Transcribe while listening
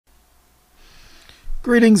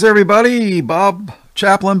Greetings, everybody.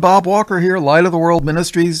 Chaplain Bob Walker here, Light of the World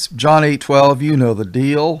Ministries, John 8:12. You know the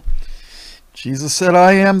deal. Jesus said,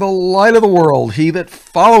 I am the light of the world. He that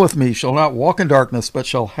followeth me shall not walk in darkness, but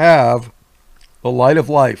shall have the light of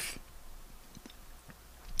life.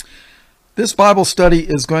 This Bible study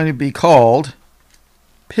is going to be called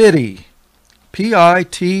Pity,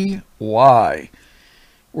 P-I-T-Y.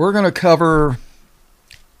 We're going to cover,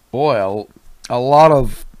 boy, a lot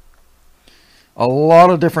of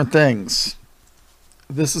different things.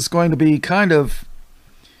 This is going to be kind of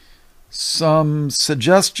some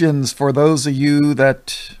suggestions for those of you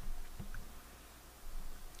that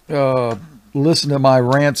listen to my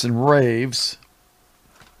rants and raves.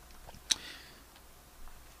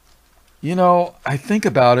 You know, I think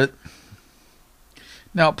about it.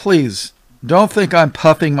 Now, please, don't think I'm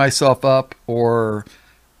puffing myself up or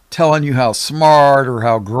telling you how smart or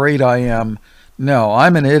how great I am. No,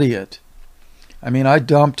 I'm an idiot. I mean, I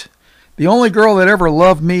dumped the only girl that ever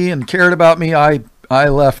loved me and cared about me. I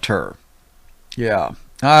left her. Yeah,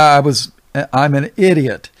 I'm an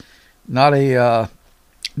idiot, not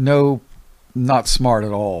not smart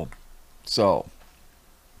at all. So,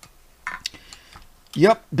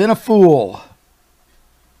 yep, been a fool.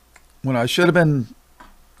 When I should have been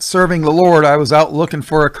serving the Lord, I was out looking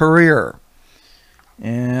for a career,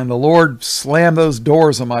 and the Lord slammed those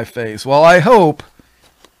doors in my face. Well, I hope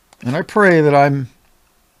and I pray that I'm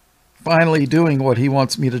finally doing what He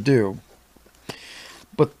wants me to do.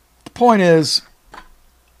 But the point is,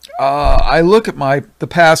 I look at my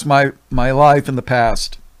life in the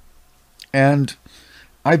past, and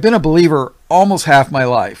I've been a believer almost half my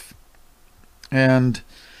life. And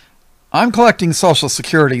I'm collecting Social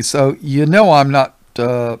Security, so you know I'm not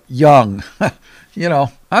young. You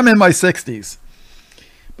know, I'm in my 60s.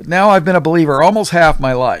 But now I've been a believer almost half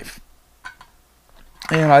my life.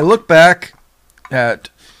 And I look back at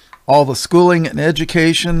all the schooling and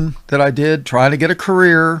education that I did trying to get a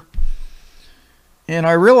career, and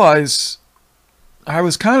I realize I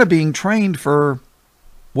was kind of being trained for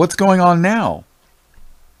what's going on now.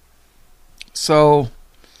 So,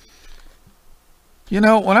 you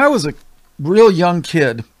know, when I was a real young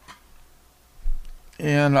kid,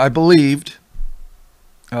 and I believed,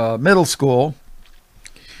 middle school,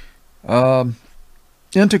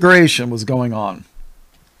 integration was going on.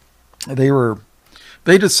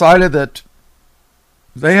 They decided that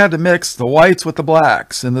they had to mix the whites with the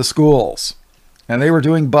blacks in the schools, and they were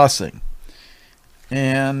doing busing.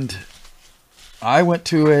 And I went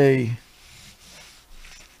to a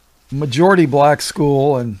majority black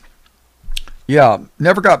school, and yeah,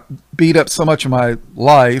 never got beat up so much in my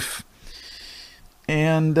life.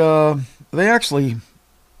 And they actually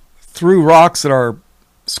threw rocks at our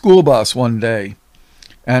school bus one day,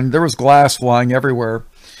 and there was glass flying everywhere.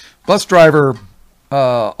 Bus driver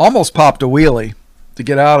almost popped a wheelie to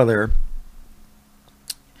get out of there.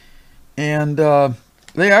 And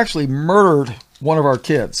they actually murdered one of our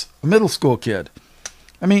kids, a middle school kid.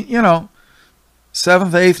 I mean, you know,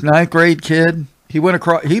 7th, 8th, 9th grade kid. He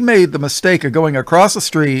made the mistake of going across the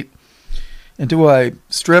street into a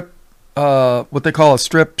strip, what they call a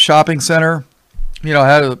strip shopping center. You know,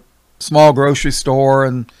 had a small grocery store,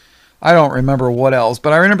 and I don't remember what else,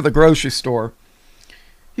 but I remember the grocery store.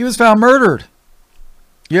 He was found murdered.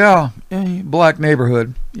 Yeah, black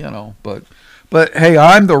neighborhood, you know, but hey,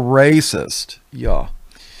 I'm the racist. Yeah.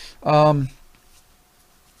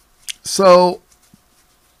 So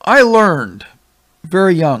I learned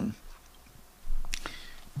very young,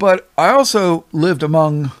 but I also lived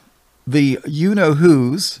among the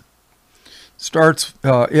you-know-whos.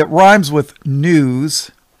 It rhymes with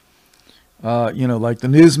news, you know, like the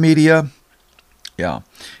news media. Yeah.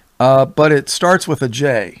 But it starts with a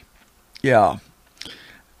J. Yeah.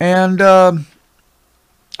 And I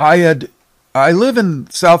live in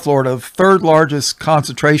South Florida, third largest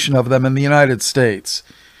concentration of them in the United States.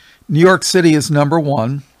 New York City is number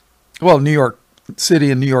one. Well, New York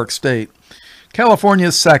City and New York State. California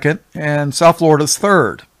is second, and South Florida is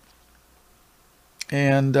third.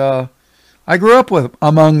 And I grew up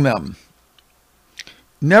among them.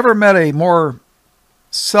 Never met a more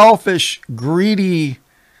selfish, greedy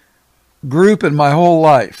group in my whole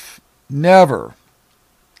life. Never.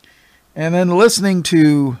 And then listening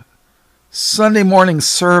to Sunday morning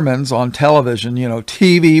sermons on television, you know,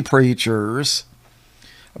 TV preachers,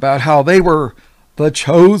 about how they were the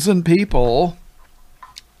chosen people.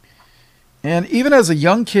 And even as a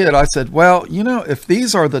young kid, I said, well, you know, if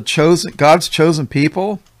these are God's chosen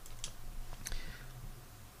people,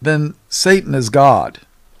 then Satan is God.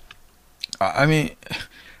 I mean,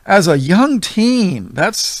 as a young teen,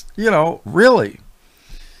 that's, you know, really.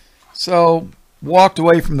 So walked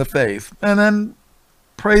away from the faith. And then,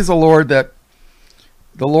 praise the Lord, that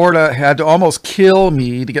the Lord had to almost kill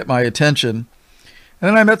me to get my attention. And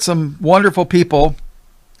then I met some wonderful people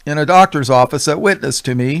in a doctor's office that witnessed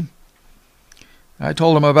to me. I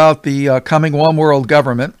told them about the coming one world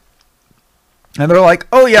government. And they're like,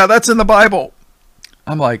 oh yeah, that's in the Bible.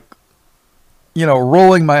 I'm like,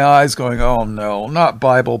 rolling my eyes going, oh no, not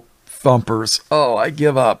Bible thumpers. Oh, I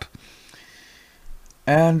give up.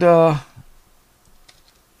 And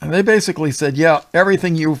they basically said, yeah,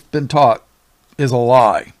 everything you've been taught is a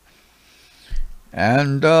lie.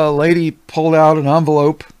 And a lady pulled out an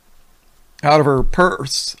envelope out of her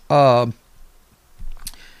purse, took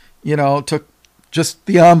just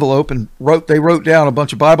the envelope and they wrote down a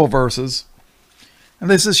bunch of Bible verses. And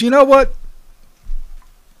they says, you know what?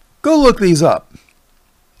 Go look these up.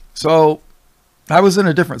 So I was in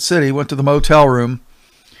a different city, went to the motel room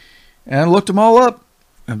and looked them all up.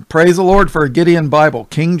 And praise the Lord for a Gideon Bible,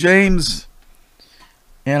 King James.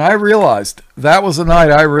 And I realized, that was the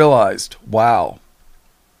night I realized, wow,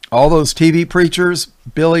 all those TV preachers,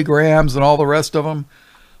 Billy Grahams and all the rest of them,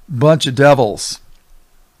 bunch of devils.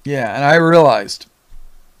 Yeah, and I realized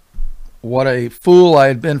what a fool I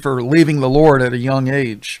had been for leaving the Lord at a young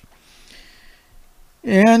age.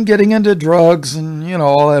 And getting into drugs and,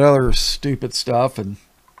 all that other stupid stuff and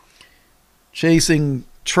chasing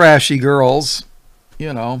trashy girls,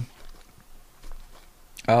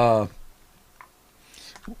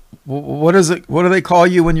 what is it? What do they call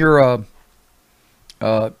you when you're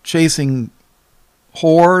chasing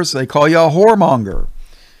whores? They call you a whoremonger.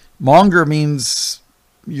 Monger means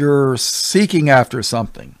you're seeking after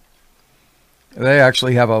something. They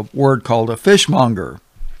actually have a word called a fishmonger.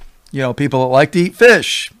 People that like to eat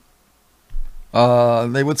fish.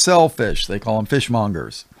 They would sell fish. They call them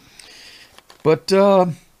fishmongers. But,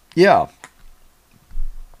 yeah.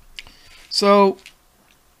 So,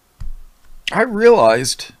 I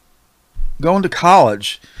realized, going to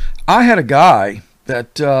college, I had a guy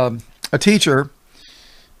that, a teacher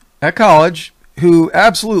at college, who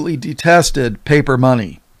absolutely detested paper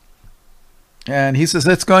money. And he says,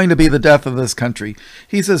 it's going to be the death of this country.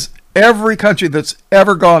 He says, every country that's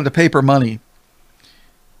ever gone to paper money,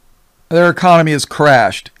 their economy has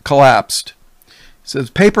collapsed. He says,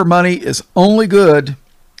 paper money is only good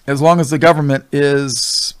as long as the government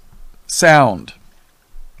is sound.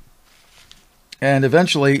 And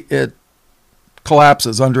eventually it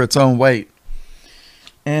collapses under its own weight.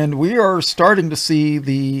 And we are starting to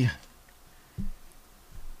see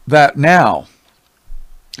that now.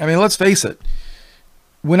 I mean, let's face it.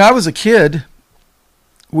 When I was a kid,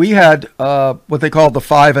 we had what they called the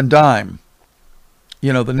 5 and dime.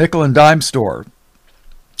 The nickel and dime store.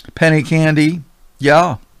 Penny candy.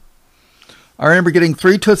 Yeah. I remember getting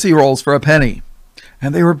 3 Tootsie Rolls for a penny.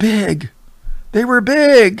 And they were big. They were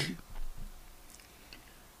big.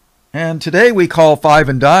 And today we call 5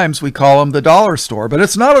 and dimes, we call them the dollar store. But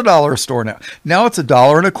it's not a dollar store now. Now it's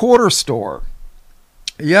 $1.25 store.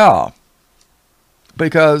 Yeah.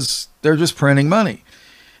 Because they're just printing money.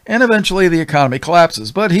 And eventually the economy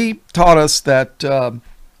collapses. But he taught us that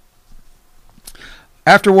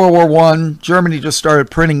after World War I, Germany just started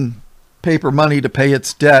printing paper money to pay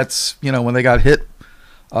its debts. When they got hit,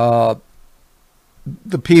 the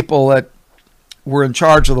people that were in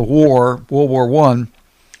charge of the war, World War I,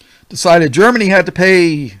 decided Germany had to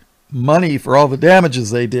pay money for all the damages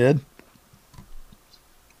they did.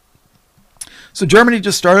 So Germany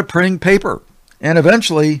just started printing paper. And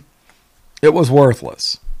eventually, it was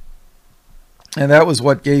worthless. And that was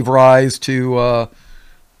what gave rise to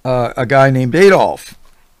a guy named Adolf,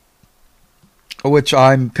 which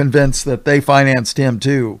I'm convinced that they financed him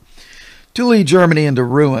too, to lead Germany into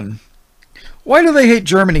ruin. Why do they hate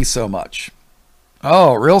Germany so much?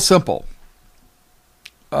 Oh, real simple.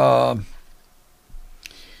 Well,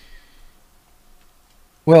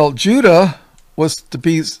 Judah was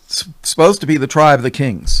supposed to be the tribe of the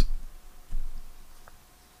kings.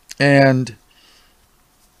 And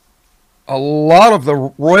a lot of the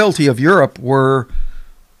royalty of Europe were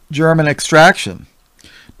German extraction.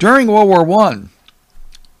 During World War I,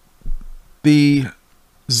 the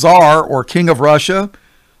Tsar or King of Russia,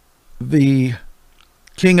 the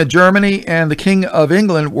King of Germany, and the King of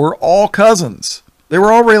England were all cousins. They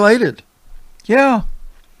were all related. Yeah.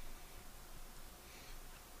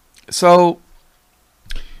 So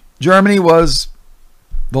Germany was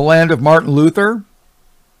the land of Martin Luther,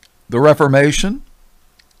 the Reformation,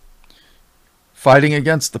 fighting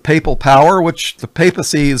against the papal power, which the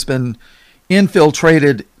papacy has been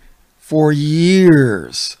infiltrated for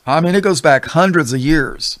years. I mean, it goes back hundreds of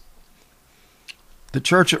years. The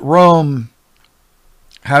church at Rome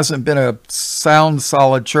hasn't been a sound,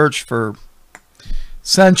 solid church for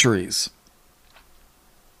centuries.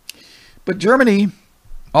 But Germany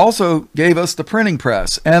also gave us the printing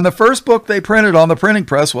press. And the first book they printed on the printing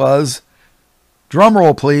press was,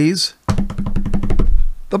 drumroll please,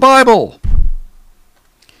 the Bible.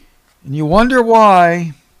 And you wonder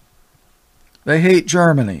why they hate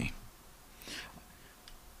Germany.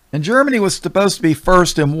 And Germany was supposed to be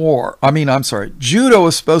first in war. Judah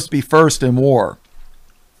was supposed to be first in war.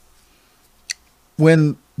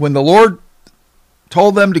 When the Lord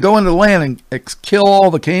told them to go into the land and kill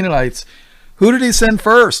all the Canaanites, who did he send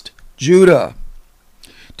first? Judah.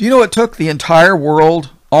 Do you know it took the entire world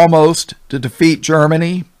almost to defeat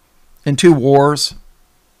Germany in 2 wars?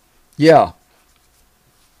 Yeah.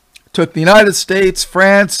 It took the United States,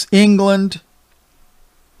 France, England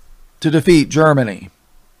to defeat Germany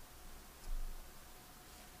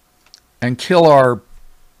and kill our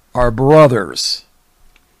brothers.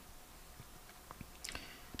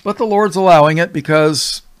 But the Lord's allowing it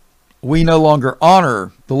because we no longer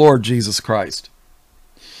honor the Lord Jesus Christ.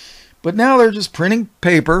 But now they're just printing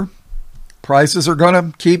paper. Prices are going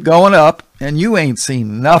to keep going up, and you ain't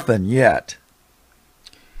seen nothing yet.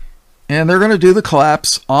 And they're going to do the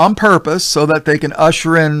collapse on purpose so that they can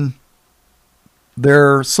usher in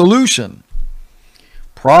their solution.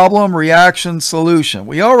 Problem, reaction, solution.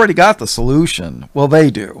 We already got the solution. Well, they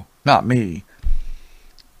do, not me.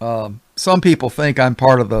 Some people think I'm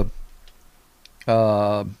part of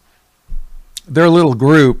their little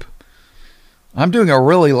group. I'm doing a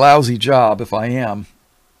really lousy job if I am.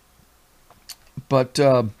 But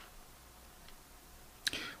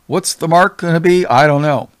what's the mark going to be? I don't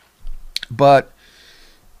know. But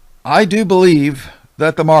I do believe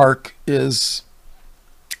that the mark is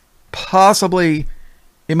possibly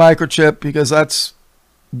a microchip, because that's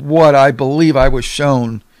what I believe I was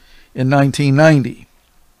shown in 1990.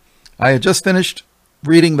 I had just finished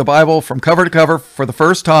reading the Bible from cover to cover for the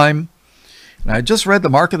first time, and I had just read the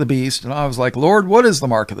mark of the beast, and I was like, Lord, what is the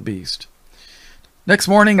mark of the beast? Next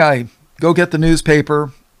morning, I go get the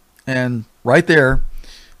newspaper, and right there,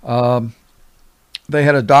 they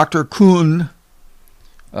had a Dr. Kuhn,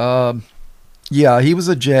 yeah, he was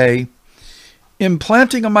a J,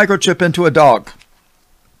 implanting a microchip into a dog.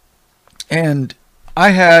 And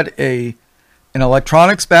I had an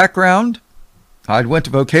electronics background. I went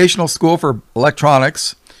to vocational school for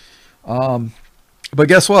electronics. But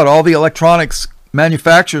guess what? All the electronics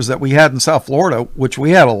manufacturers that we had in South Florida, which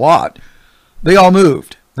we had a lot, they all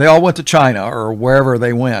moved. They all went to China or wherever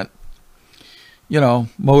they went. You know,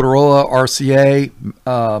 Motorola, RCA,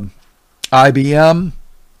 IBM,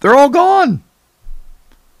 they're all gone.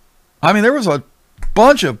 I mean, there was a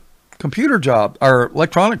bunch of computer jobs or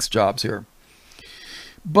electronics jobs here.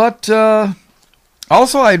 But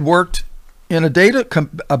also I'd worked in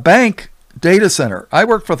a bank data center. I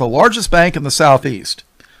worked for the largest bank in the Southeast,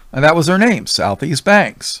 and that was their name, Southeast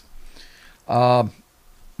Banks. The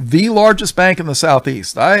largest bank in the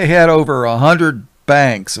Southeast. I had over 100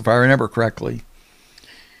 banks, if I remember correctly.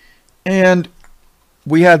 And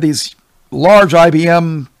we had these large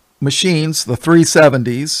IBM machines, the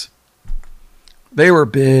 370s. They were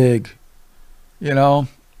big. You know,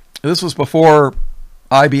 this was before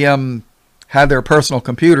IBM had their personal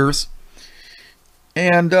computers.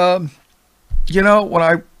 And, you know,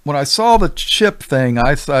 when I saw the chip thing,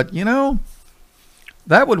 I thought, you know,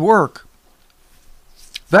 that would work.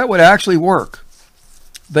 That would actually work.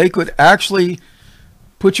 They could actually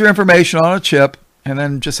put your information on a chip and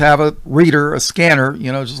then just have a reader, a scanner,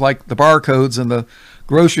 you know, just like the barcodes in the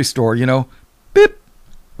grocery store, you know, beep,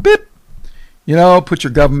 beep, you know, put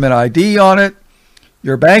your government ID on it,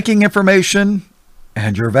 your banking information,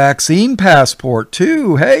 and your vaccine passport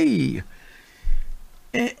too. Hey,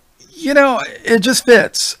 you know, it just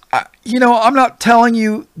fits. You know, I'm not telling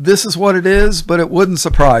you this is what it is, but it wouldn't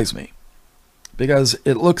surprise me because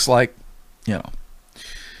it looks like, you know.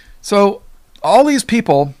 So all these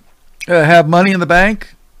people have money in the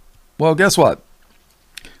bank. Well, guess what?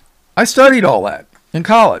 I studied all that in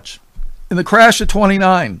college. In the crash of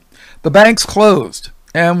 29, the banks closed.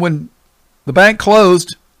 And when the bank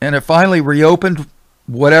closed and it finally reopened,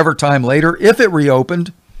 whatever time later, if it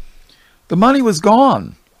reopened, the money was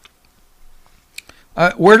gone.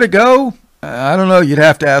 Where'd it go? I don't know. You'd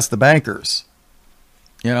have to ask the bankers.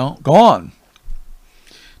 You know, gone.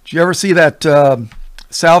 Did you ever see that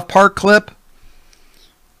South Park clip?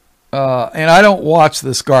 And I don't watch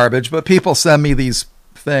this garbage, but people send me these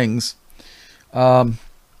things. I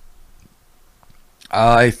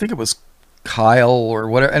think it was Kyle or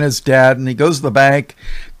whatever, and his dad, and he goes to the bank.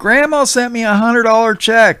 Grandma sent me $100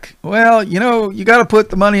 check. Well, you got to put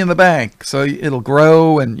the money in the bank so it'll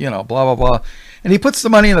grow, and blah blah blah. And he puts the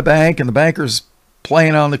money in the bank, and the banker's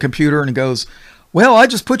playing on the computer, and he goes, well, I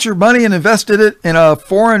just put your money and invested it in a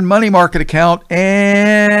foreign money market account,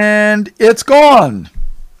 and it's gone.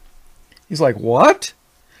 He's like, what?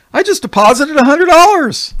 I just deposited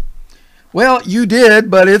 $100. Well, you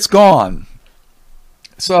did, but it's gone.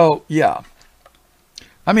 So, yeah.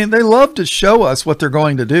 I mean, they love to show us what they're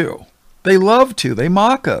going to do. They love to. They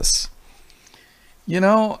mock us.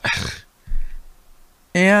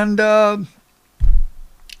 And,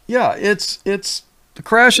 yeah, it's the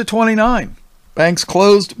crash of 29. Banks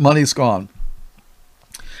closed, money's gone.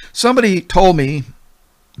 Somebody told me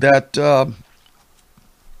that the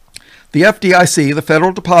FDIC, the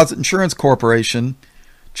Federal Deposit Insurance Corporation,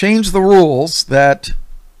 changed the rules that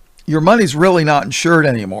your money's really not insured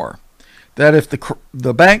anymore. That if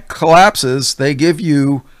the bank collapses, they give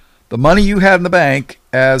you the money you had in the bank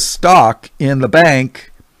as stock in the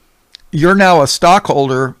bank. You're now a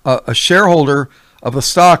stockholder, a shareholder of the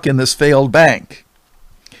stock in this failed bank.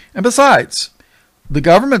 And besides, the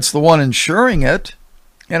government's the one insuring it.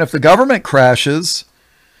 And if the government crashes,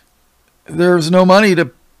 there's no money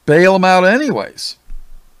to bail them out anyways.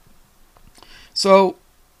 So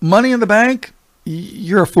money in the bank,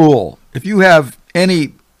 you're a fool. If you have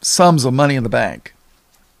any sums of money in the bank,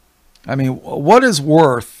 I mean, what is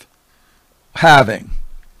worth having?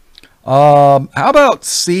 How about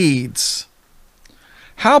seeds?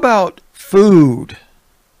 How about food?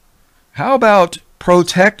 How about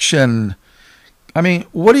protection? I mean,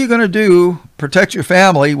 what are you going to do protect your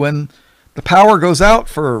family when the power goes out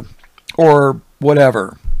or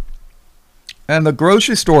whatever, and the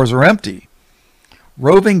grocery stores are empty?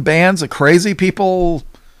 Roving bands of crazy people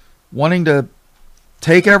wanting to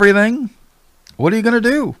take everything. What are you going to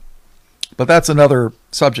do? But that's another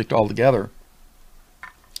subject altogether.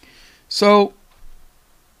 So,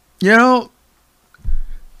 in I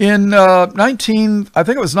think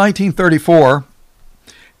it was 1934,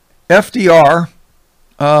 FDR,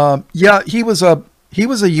 he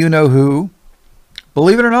was a you-know-who.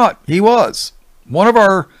 Believe it or not, he was one of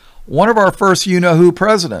our first you-know-who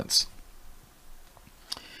presidents.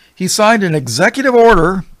 He signed an executive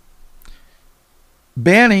order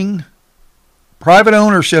banning private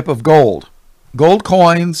ownership of gold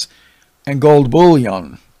coins, and gold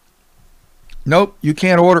bullion. Nope, you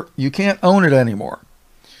can't own it anymore.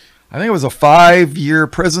 I think it was a 5-year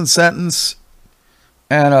prison sentence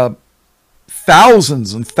and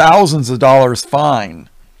thousands and thousands of dollars fine.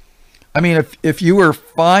 I mean, if you were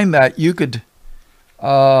fined that, you could,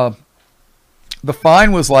 the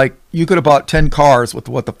fine was like, you could have bought 10 cars with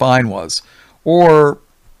what the fine was, or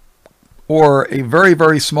a very,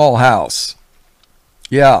 very small house.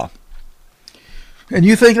 Yeah. And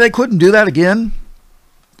you think they couldn't do that again?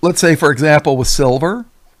 Let's say, for example, with silver.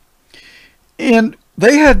 And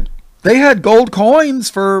they had gold coins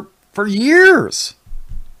for years.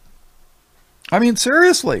 I mean,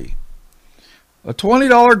 seriously. A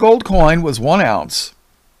 $20 gold coin was 1 ounce,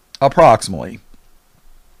 approximately.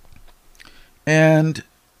 And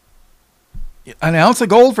an ounce of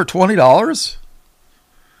gold for $20?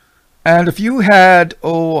 And if you had,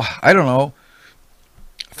 I don't know,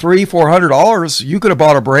 $300-400, you could have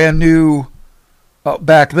bought a brand new,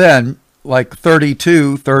 back then, like 30, in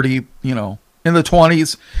the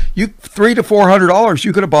 20s, $300 to $400,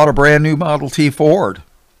 you could have bought a brand new Model T Ford.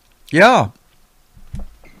 Yeah.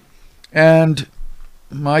 And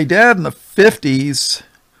my dad in the 50s,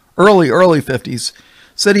 early 50s,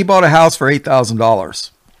 said he bought a house for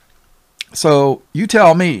 $8,000. So you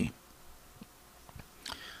tell me.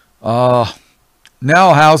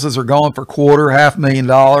 Now houses are going for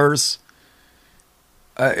 $250,000.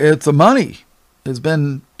 It's the money has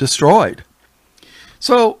been destroyed.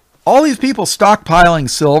 So all these people stockpiling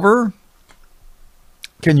silver.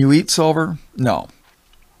 Can you eat silver? No.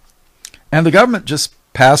 And the government just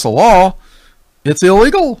passed a law. It's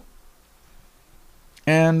illegal.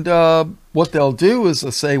 And what they'll do is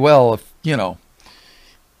they'll say, well,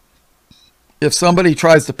 if somebody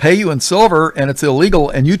tries to pay you in silver and it's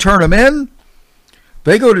illegal and you turn them in,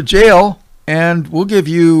 they go to jail, and we'll give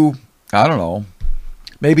you, I don't know,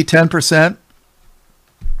 maybe 10%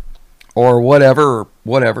 or whatever,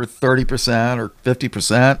 30% or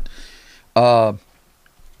 50%.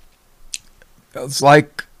 It's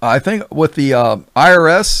like, I think with the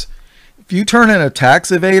IRS, if you turn in a tax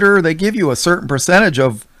evader, they give you a certain percentage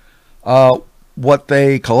of what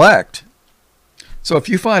they collect. So if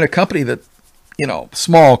you find a company that,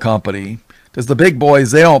 small company, because the big boys,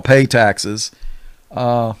 they don't pay taxes.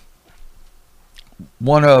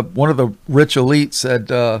 one of the rich elites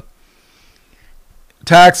said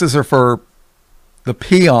taxes are for the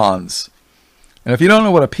peons. And if you don't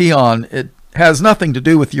know what a peon, it has nothing to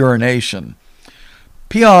do with urination.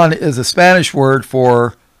 Peon is a Spanish word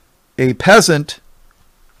for a peasant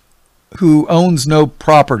who owns no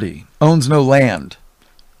property, owns no land.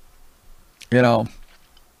 You know.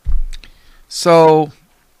 So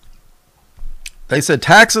they said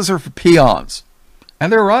taxes are for peons.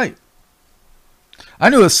 And they're right. I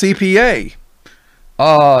knew a CPA.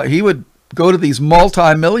 He would go to these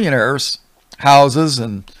multi-millionaires' houses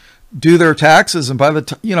and do their taxes. And by the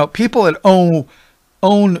time, you know, people that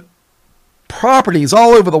own properties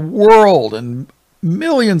all over the world and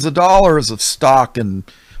millions of dollars of stock and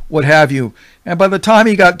what have you. And by the time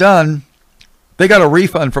he got done, they got a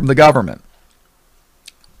refund from the government.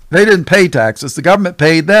 They didn't pay taxes. The government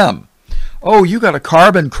paid them. Oh, you got a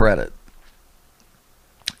carbon credit.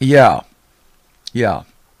 Yeah. We're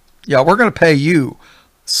going to pay you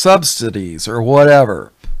subsidies or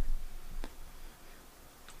whatever.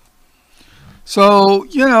 So,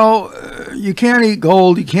 you know, you can't eat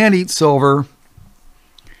gold. You can't eat silver.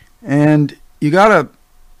 And you got to,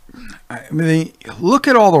 I mean, look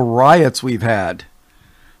at all the riots we've had.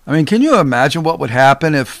 I mean, can you imagine what would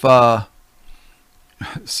happen if,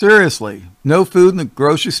 seriously, no food in the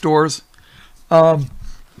grocery stores?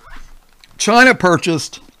 China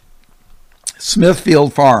purchased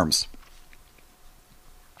Smithfield Farms.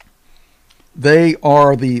 They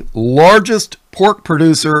are the largest pork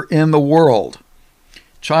producer in the world.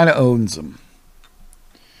 China owns them.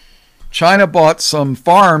 China bought some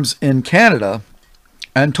farms in Canada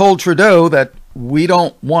and told Trudeau that we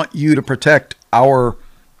don't want you to protect our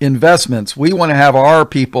investments. We want to have our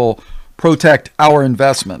people protect our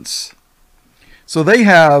investments. So they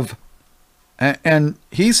have, and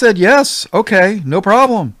he said, yes, okay, no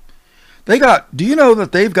problem. They got, do you know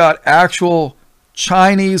that they've got actual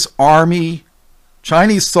Chinese army,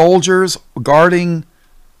 Chinese soldiers guarding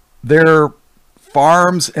their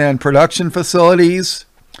farms and production facilities?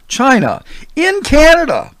 China, in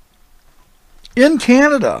Canada. In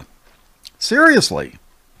Canada. Seriously.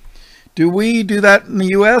 Do we do that in the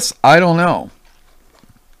U.S.? I don't know.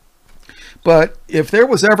 But if there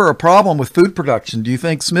was ever a problem with food production, do you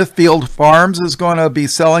think Smithfield Farms is going to be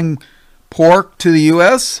selling pork to the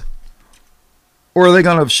U.S.? Or are they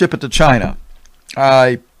going to ship it to China?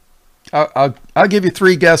 I'll give you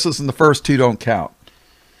 3 guesses, and the first 2 don't count.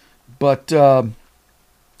 But from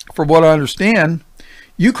what I understand,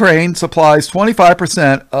 Ukraine supplies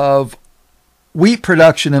 25% of wheat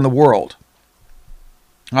production in the world.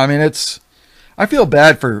 I mean, I feel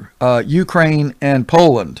bad for Ukraine and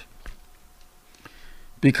Poland,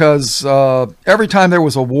 because every time there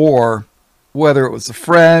was a war, whether it was the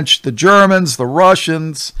French, the Germans, the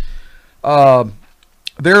Russians,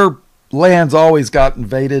 their lands always got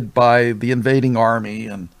invaded by the invading army,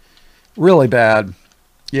 and really bad.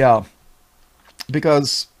 Yeah,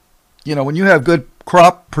 because, you know, when you have good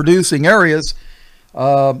crop producing areas,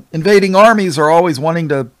 invading armies are always wanting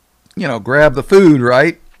to, you know, grab the food,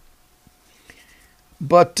 right?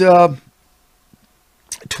 But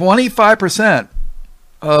 25%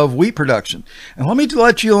 of wheat production. And let me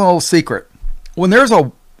let you in a little secret. When there's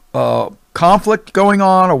a conflict going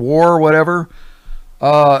on, a war or whatever,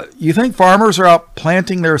 you think farmers are out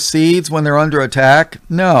planting their seeds when they're under attack?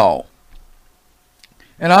 No.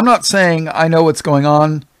 And I'm not saying I know what's going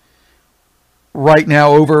on right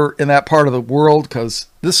now over in that part of the world, because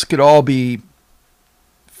this could all be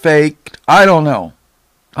faked. I don't know.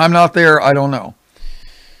 I'm not there. I don't know.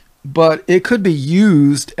 But it could be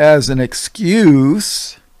used as an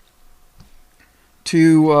excuse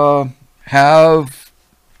to have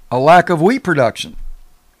a lack of wheat production.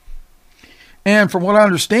 And from what I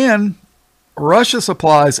understand, Russia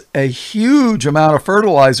supplies a huge amount of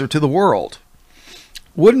fertilizer to the world.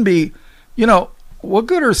 Wouldn't be, you know, what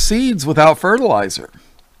good are seeds without fertilizer?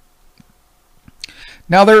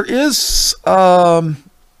 Now there is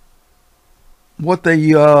what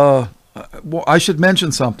they well, I should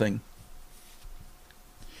mention something.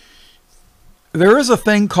 There is a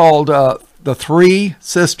thing called the 3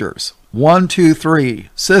 sisters. 1, 2, 3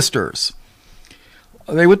 sisters.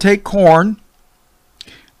 They would take corn,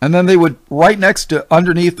 and then they would, right next to,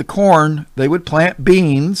 underneath the corn, they would plant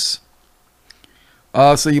beans.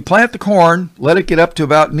 So you plant the corn, let it get up to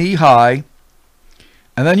about knee high,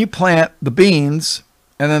 and then you plant the beans,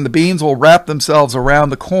 and then the beans will wrap themselves around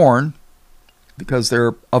the corn, because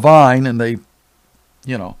they're a vine, and they,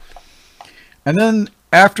 you know. And then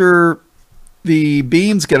after the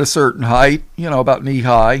beans get a certain height, you know, about knee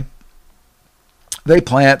high, they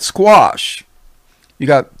plant squash. You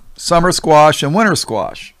got summer squash, and winter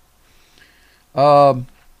squash.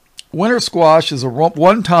 Winter squash is a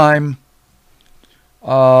one-time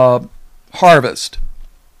harvest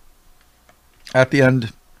at the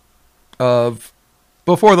end of,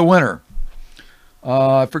 before the winter.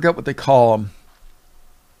 I forget what they call them.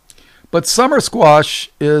 But summer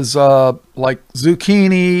squash is like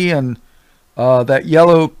zucchini and that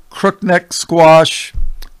yellow crookneck squash,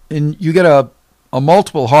 and you get a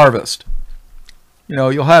multiple harvest. You know,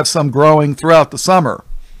 you'll have some growing throughout the summer.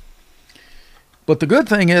 But the good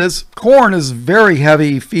thing is, corn is very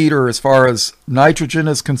heavy feeder as far as nitrogen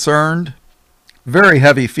is concerned. Very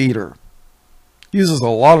heavy feeder. Uses a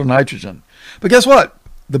lot of nitrogen. But guess what?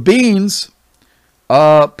 The beans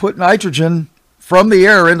put nitrogen from the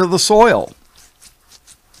air into the soil.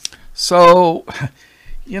 So,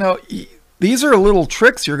 you know, these are little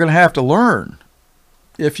tricks you're going to have to learn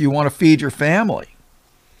if you want to feed your family.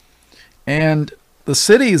 And the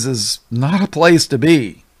cities is not a place to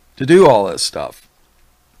be to do all this stuff.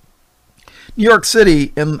 New York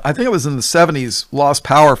City, I think it was in the 70s, lost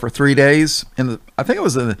power for 3 days. I think it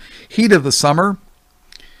was in the heat of the summer.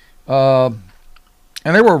 And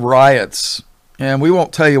there were riots. And we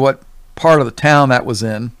won't tell you what part of the town that was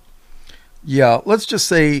in. Yeah, let's just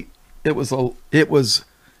say it was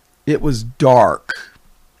dark.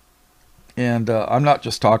 And I'm not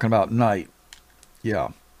just talking about night. Yeah.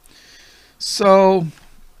 So,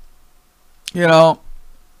 you know,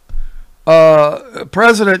 a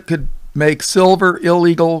president could make silver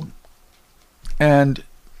illegal, and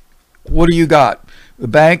what do you got? The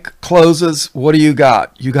bank closes. What do you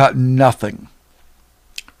got? You got nothing.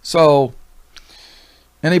 So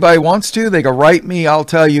anybody wants to, they can write me. I'll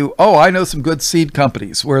tell you, oh, I know some good seed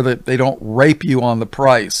companies where they don't rape you on the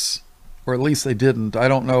price, or at least they didn't. I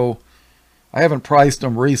don't know. I haven't priced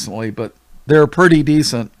them recently, but they're pretty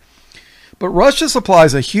decent. But Russia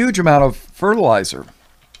supplies a huge amount of fertilizer.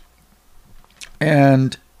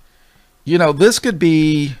 And, you know, this could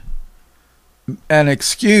be an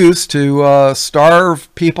excuse to starve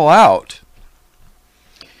people out.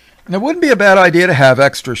 And it wouldn't be a bad idea to have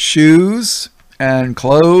extra shoes and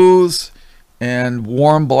clothes and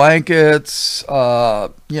warm blankets.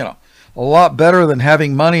 You know, a lot better than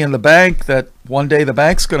having money in the bank that one day the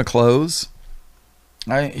bank's going to close.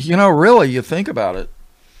 You know, really, you think about it.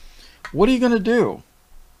 What are you going to do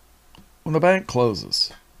when the bank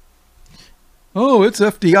closes? Oh, it's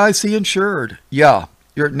FDIC insured. Yeah,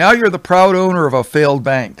 now you're the proud owner of a failed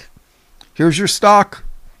bank. Here's your stock.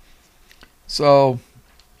 So,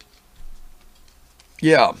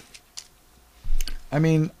 yeah. I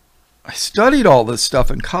mean, I studied all this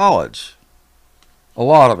stuff in college. A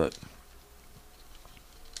lot of it.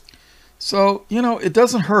 So, you know, it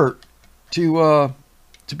doesn't hurt to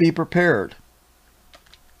be prepared.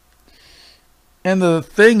 And the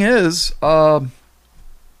thing is, you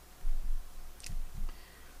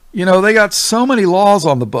know, they got so many laws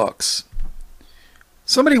on the books.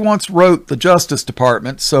 Somebody once wrote the Justice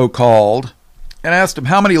Department, so-called, and asked them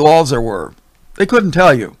how many laws there were. They couldn't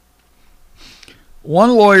tell you.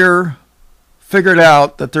 One lawyer figured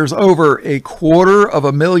out that there's over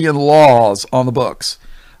 250,000 laws on the books.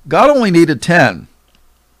 God only needed 10.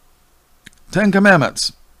 10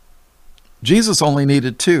 commandments. Jesus only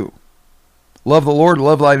needed 2. Love the Lord,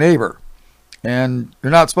 love thy neighbor. And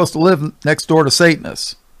you're not supposed to live next door to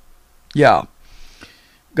Satanists. Yeah.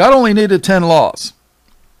 God only needed 10 laws.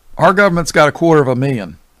 Our government's got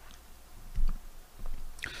 250,000.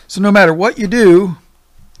 So no matter what you do,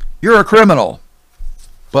 you're a criminal.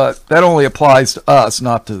 But that only applies to us,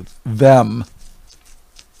 not to them.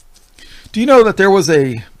 Do you know that there was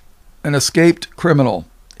an escaped criminal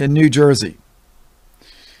in New Jersey?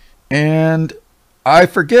 And I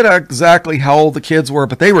forget exactly how old the kids were,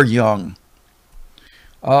 but they were young.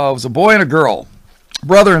 It was a boy and a girl,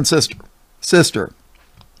 brother and sister.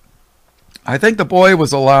 I think the boy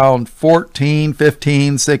was around 14,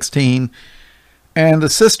 15, 16, and the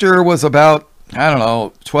sister was about, I don't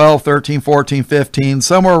know, 12, 13, 14, 15,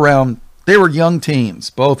 somewhere around. They were young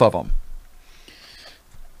teens, both of them.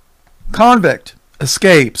 Convict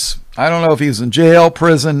escapes. I don't know if he was in jail,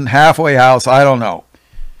 prison, halfway house, I don't know.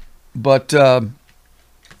 But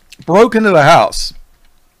broke into the house.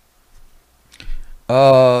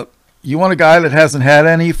 You want a guy that hasn't had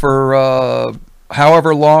any for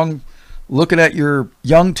however long, looking at your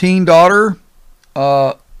young teen daughter?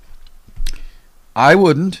 I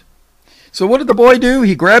wouldn't. So what did the boy do?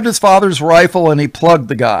 He grabbed his father's rifle and he plugged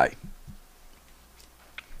the guy.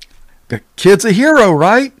 The kid's a hero,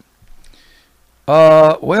 right?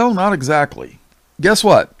 Well, not exactly. Guess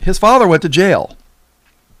what? His father went to jail.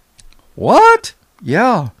 What?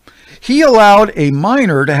 Yeah. He allowed a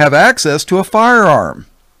minor to have access to a firearm.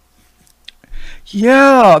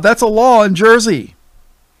 Yeah, that's a law in Jersey.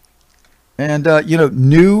 And,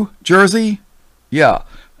 New Jersey? Yeah.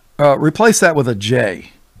 Replace that with a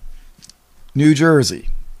J. New Jersey.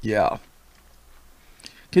 Yeah.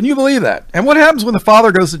 Can you believe that? And what happens when the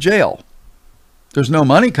father goes to jail? There's no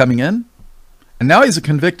money coming in. And now he's a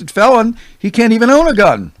convicted felon. He can't even own a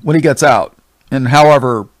gun when he gets out. And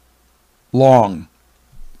however long.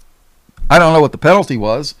 I don't know what the penalty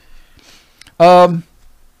was.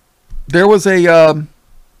 There was a,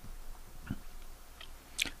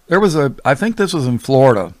 I think this was in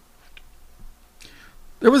Florida.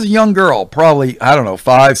 There was a young girl, probably, I don't know,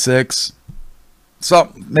 5, 6,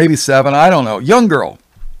 maybe 7, I don't know. Young girl.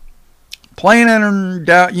 Playing in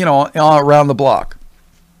down, around the block.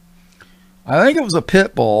 I think it was a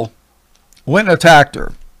pit bull. Went and attacked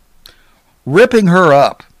her. Ripping her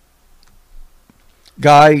up.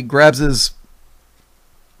 Guy grabs his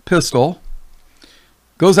pistol.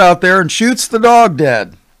 Goes out there and shoots the dog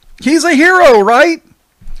dead. He's a hero, right?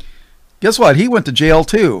 Guess what? He went to jail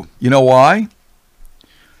too. You know why?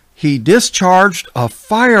 He discharged a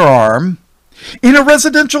firearm in a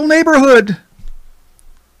residential neighborhood.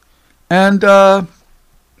 And,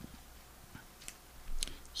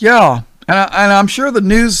 yeah. And I'm sure the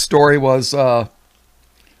news story was,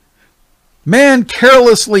 man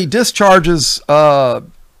carelessly discharges a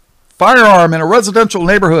firearm in a residential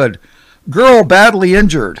neighborhood. Girl badly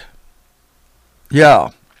injured.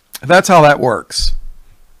 Yeah, that's how that works.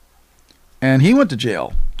 And he went to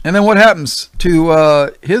jail. And then what happens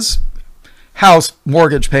to his house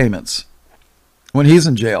mortgage payments when he's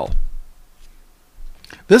in jail?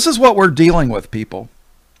 This is what we're dealing with, people.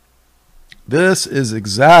 This is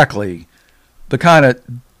exactly the kind of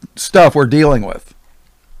stuff we're dealing with.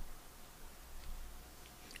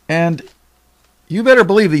 And you better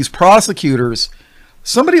believe these prosecutors,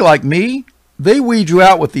 somebody like me, they weed you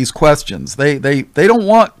out with these questions. They don't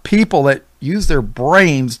want people that use their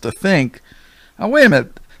brains to think, oh, wait a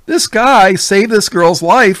minute, this guy saved this girl's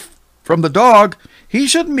life from the dog. He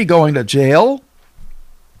shouldn't be going to jail.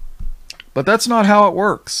 But that's not how it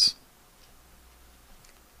works.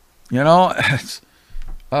 It's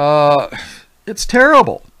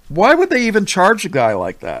terrible. Why would they even charge a guy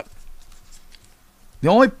like that? The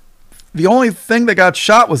only thing that got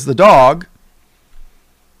shot was the dog.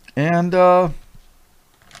 And,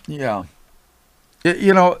 yeah.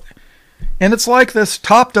 And it's like this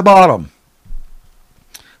top to bottom.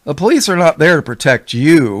 The police are not there to protect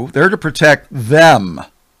you. They're to protect them.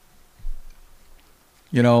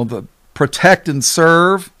 The protect and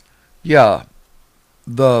serve. Yeah.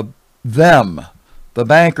 The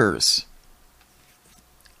bankers.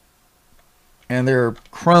 And their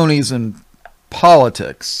cronies in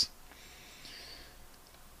politics.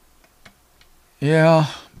 Yeah.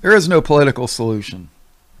 There is no political solution.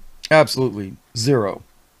 Absolutely zero.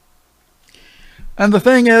 And the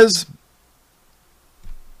thing is,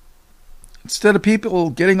 instead of people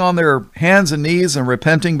getting on their hands and knees and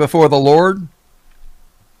repenting before the Lord,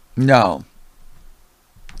 no.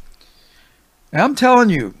 And I'm telling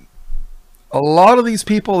you, a lot of these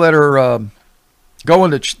people that are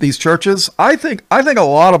going to these churches, I think a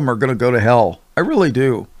lot of them are going to go to hell. I really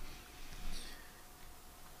do.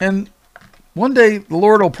 And one day the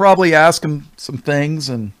Lord will probably ask them some things,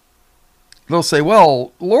 and they'll say,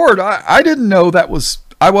 well, Lord, I didn't know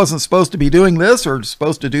I wasn't supposed to be doing this or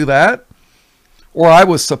supposed to do that. Or I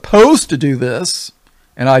was supposed to do this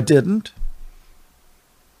and I didn't.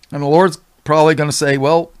 And the Lord's probably going to say,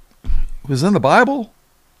 well, it was in the Bible.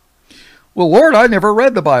 Well, Lord, I never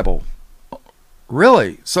read the Bible.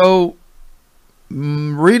 Really? So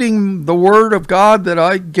reading the word of God that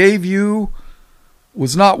I gave you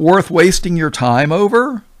was not worth wasting your time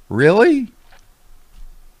over? Really?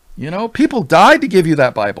 People died to give you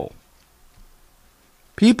that Bible.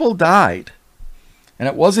 People died. And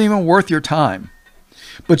it wasn't even worth your time.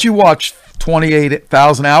 But you watch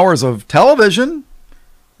 28,000 hours of television.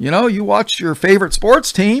 You watch your favorite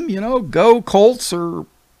sports team, go Colts or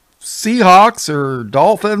Seahawks or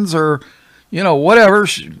Dolphins or, whatever,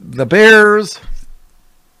 the Bears.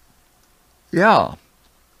 Yeah.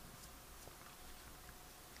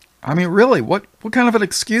 I mean, really, what kind of an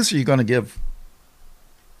excuse are you going to give?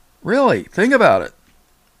 Really, think about it.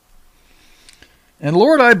 And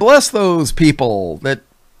Lord, I bless those people that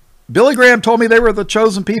Billy Graham told me they were the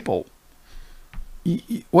chosen people.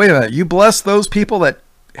 Wait a minute, you bless those people that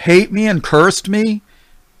hate me and cursed me?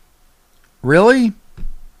 Really?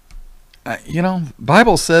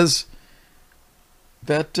 Bible says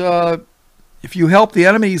that if you help the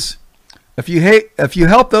enemies If you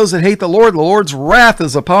help those that hate the Lord's wrath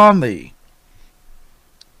is upon thee.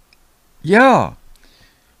 Yeah.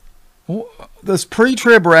 This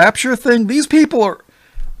pre-trib rapture thing, these people are,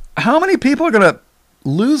 how many people are going to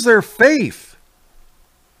lose their faith?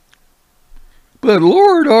 But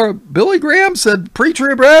Lord, Billy Graham said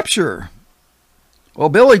pre-trib rapture. Well,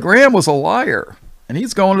 Billy Graham was a liar, and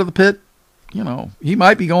he's going to the pit, he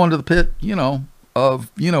might be going to the pit, of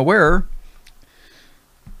where.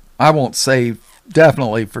 I won't say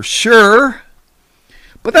definitely for sure,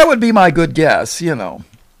 but that would be my good guess,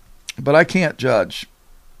 but I can't judge,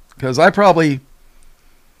 because I probably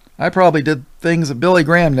did things that Billy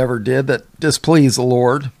Graham never did that displeased the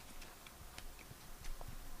Lord.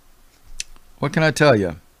 What can I tell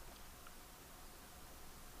you?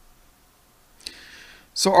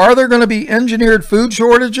 So are there going to be engineered food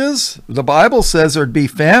shortages? The Bible says there'd be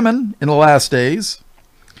famine in the last days.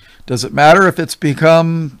 Does it matter if it's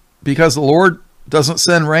become because the Lord doesn't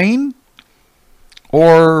send rain?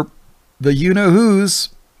 Or the you-know-who's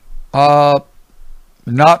not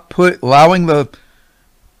allowing the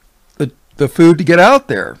food to get out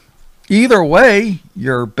there? Either way,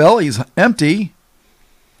 your belly's empty.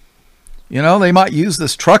 They might use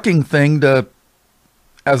this trucking thing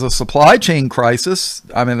as a supply chain crisis.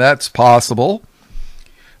 I mean, that's possible.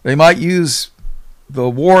 They might use the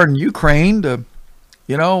war in Ukraine to,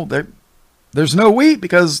 there's no wheat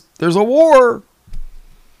because there's a war.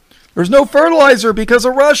 There's no fertilizer because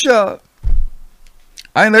of Russia.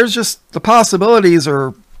 I mean, there's just, the possibilities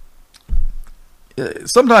are,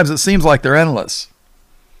 sometimes it seems like they're endless.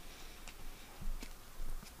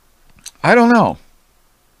 I don't know.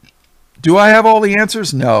 Do I have all the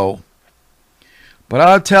answers? No. But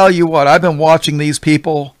I'll tell you what, I've been watching these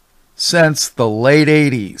people since the late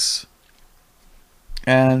 80s.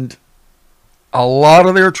 And a lot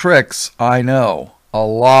of their tricks, I know. A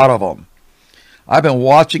lot of them. I've been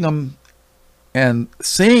watching them and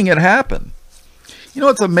seeing it happen.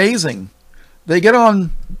 It's amazing. They get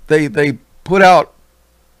on, they put out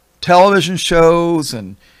television shows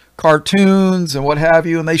and cartoons and what have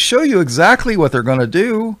you, and they show you exactly what they're going to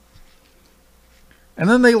do. And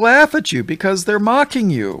then they laugh at you because they're mocking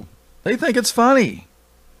you. They think it's funny.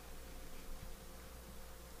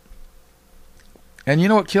 And you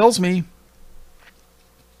know what kills me?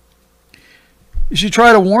 Is you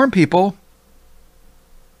try to warn people.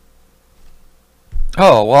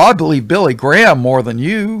 Oh, well, I believe Billy Graham more than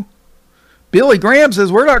you. Billy Graham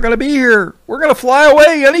says we're not going to be here. We're going to fly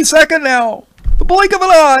away any second now. The blink of an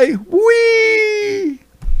eye. Whee!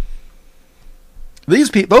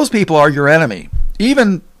 Those people are your enemy.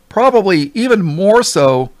 Probably even more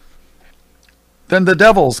so than the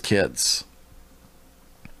devil's kids.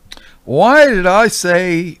 Why did I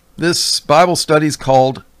say this Bible study is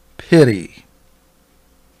called Pity?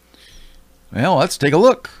 Well, let's take a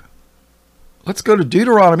look. Let's go to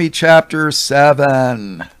Deuteronomy Chapter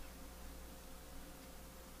 7.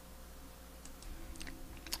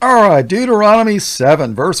 All right, Deuteronomy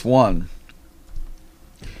 7, verse 1.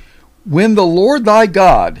 When the Lord thy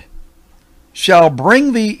God shall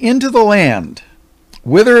bring thee into the land,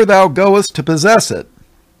 whither thou goest to possess it,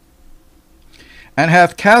 and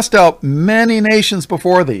hath cast out many nations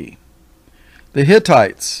before thee, the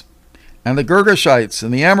Hittites, and the Girgashites,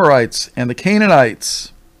 and the Amorites, and the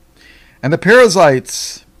Canaanites, and the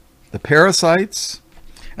Perizzites,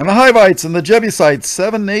 and the Hivites, and the Jebusites,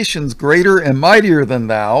 7 nations greater and mightier than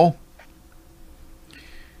thou.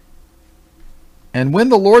 And when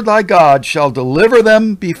the Lord thy God shall deliver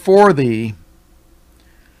them before thee,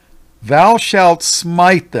 thou shalt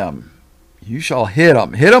smite them. You shall hit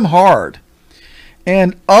them hard,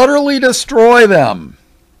 and utterly destroy them.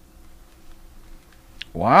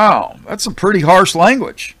 Wow, that's some pretty harsh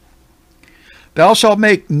language. Thou shalt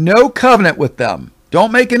make no covenant with them.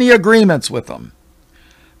 Don't make any agreements with them,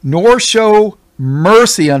 nor show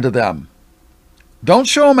mercy unto them. Don't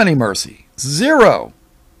show them any mercy. 0.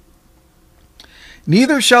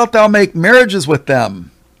 Neither shalt thou make marriages with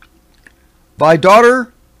them. Thy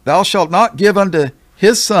daughter thou shalt not give unto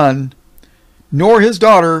his son, nor his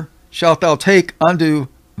daughter shalt thou take unto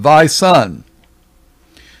thy son.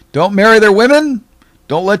 Don't marry their women.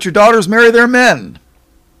 Don't let your daughters marry their men.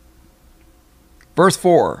 Verse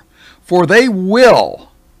 4. For they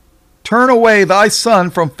will turn away thy son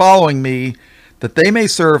from following me, that they may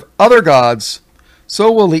serve other gods.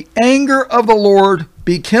 So will the anger of the Lord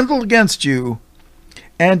be kindled against you,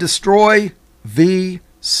 and destroy thee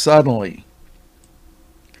suddenly.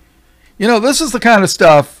 This is the kind of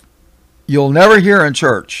stuff you'll never hear in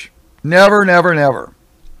church. Never, never, never.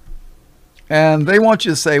 And they want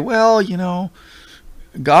you to say, well,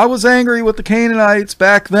 God was angry with the Canaanites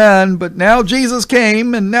back then, but now Jesus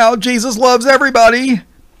came, and now Jesus loves everybody.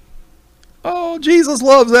 Oh, Jesus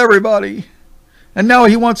loves everybody. And now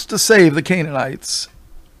he wants to save the Canaanites.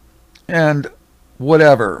 And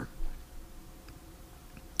whatever.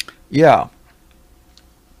 Yeah.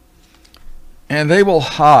 And they will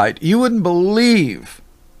hide. You wouldn't believe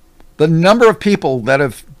the number of people that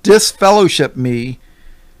have disfellowshipped me,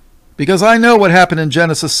 because I know what happened in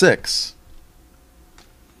Genesis 6.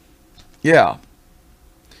 Yeah.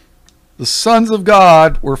 The sons of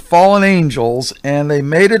God were fallen angels, and they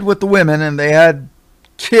mated with the women, and they had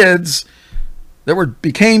kids that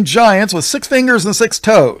became giants with 6 fingers and 6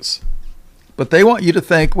 toes. But they want you to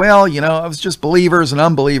think, well, it was just believers and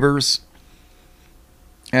unbelievers.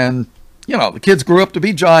 And, the kids grew up to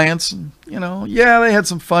be giants. And, yeah, they had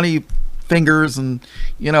some funny fingers and,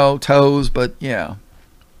 toes, but yeah.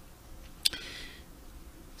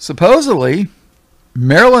 Supposedly,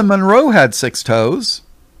 Marilyn Monroe had 6 toes.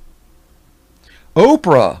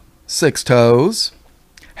 Oprah, 6 toes.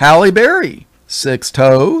 Halle Berry, 6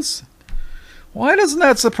 toes. Why doesn't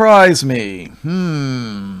that surprise me?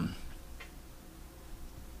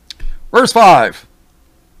 Verse 5.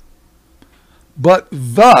 But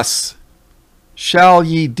thus shall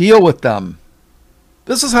ye deal with them.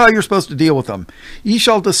 This is how you're supposed to deal with them. Ye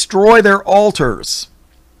shall destroy their altars,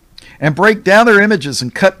 and break down their images,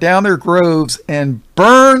 and cut down their groves, and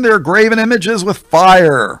burn their graven images with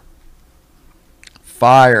fire.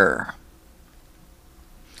 Fire.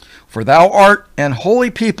 For thou art an holy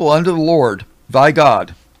people unto the Lord thy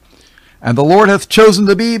God, and the Lord hath chosen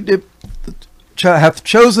thee to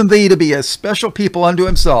be a special people unto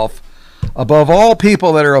himself, above all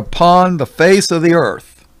people that are upon the face of the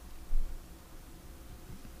earth.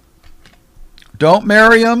 Don't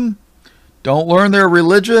marry them. Don't learn their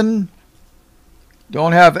religion.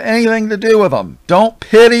 Don't have anything to do with them. Don't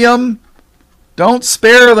pity them. Don't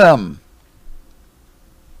spare them.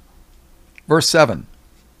 Verse 7.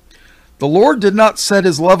 The Lord did not set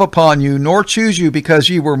his love upon you, nor choose you, because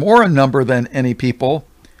ye were more in number than any people,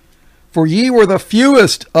 for ye were the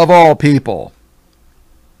fewest of all people.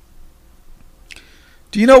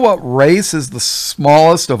 Do you know what race is the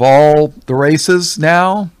smallest of all the races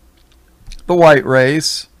now? The white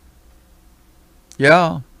race.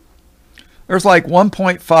 Yeah. There's like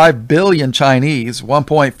 1.5 billion Chinese,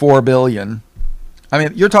 1.4 billion. I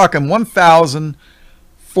mean, you're talking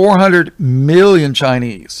 1,400 million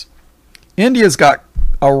Chinese. India's got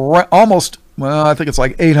almost, I think it's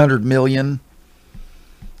like 800 million.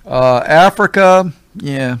 Africa,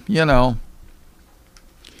 yeah,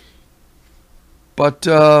 But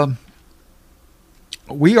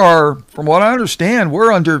we are, from what I understand,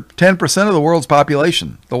 we're under 10% of the world's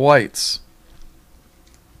population, the whites.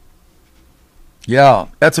 Yeah,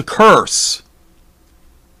 that's a curse.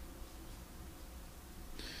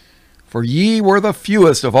 For ye were the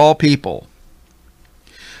fewest of all people.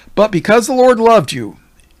 But because the Lord loved you,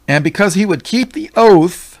 and because he would keep the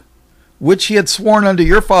oath which he had sworn unto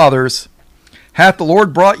your fathers, hath the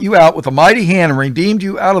Lord brought you out with a mighty hand, and redeemed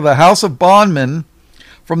you out of the house of bondmen,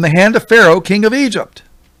 from the hand of Pharaoh, king of Egypt.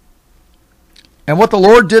 And what the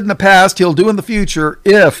Lord did in the past, he'll do in the future,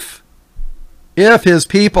 if his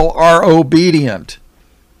people are obedient.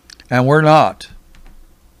 And we're not.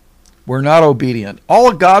 We're not obedient. All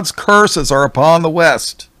of God's curses are upon the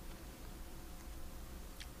West.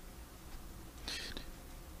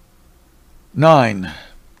 Know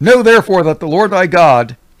therefore that the Lord thy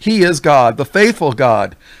God, he is God, the faithful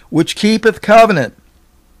God, which keepeth covenant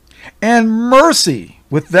and mercy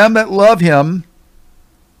with them that love him.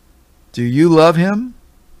 Do you love him?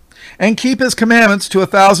 And keep his commandments to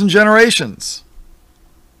 1,000 generations.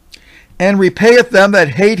 And repayeth them that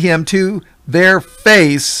hate him to their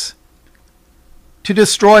face, to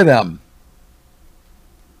destroy them.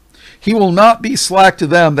 He will not be slack to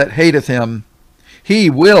them that hateth him.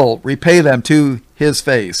 He will repay them to his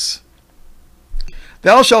face.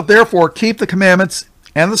 Thou shalt therefore keep the commandments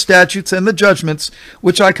and the statutes and the judgments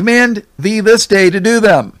which I command thee this day to do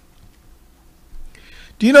them.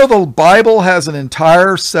 Do you know the Bible has an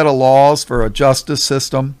entire set of laws for a justice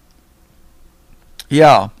system?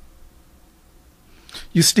 Yeah.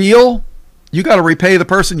 You steal, you got to repay the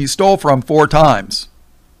person you stole from 4 times.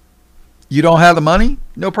 You don't have the money?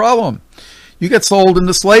 No problem. You get sold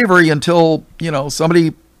into slavery until,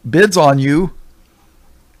 somebody bids on you,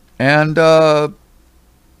 and,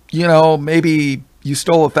 maybe you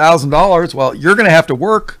stole $1,000. Well, you're going to have to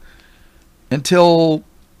work until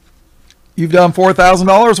you've done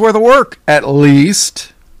 $4,000 worth of work, at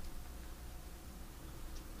least,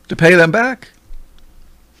 to pay them back.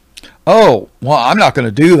 Oh, well, I'm not going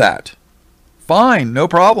to do that. fine, no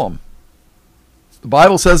problem. The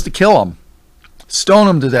Bible says to kill them. Stone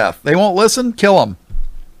them to death. They won't listen, kill them.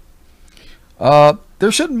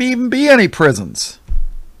 There shouldn't even be any prisons.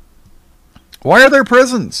 Why are there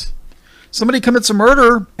prisons? Somebody commits a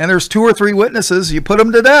murder and there's 2 or 3 witnesses, you put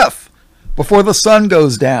them to death before the sun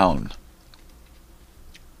goes down.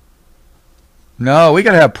 No, we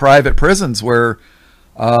got to have private prisons where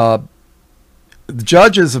the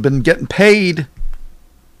judges have been getting paid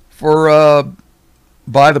for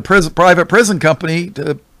by the private prison company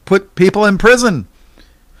to put people in prison.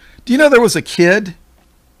 Do you know there was a kid?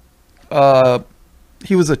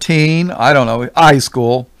 He was a teen, I don't know, high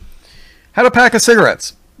school, had a pack of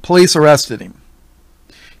cigarettes. Police arrested him.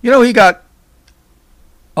 You know, he got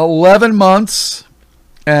 11 months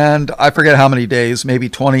and I forget how many days, maybe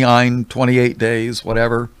 29, 28 days,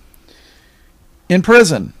 whatever, in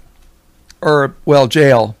prison, or, well,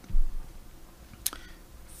 jail,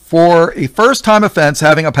 for a first-time offense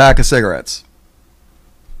having a pack of cigarettes.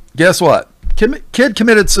 Guess what? Kid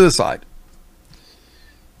committed suicide.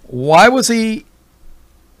 Why was he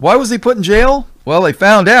put in jail? Well, they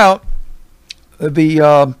found out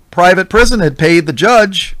the private prison had paid the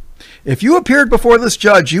judge. If you appeared before this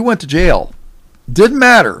judge, you went to jail. Didn't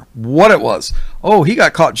matter what it was. Oh, he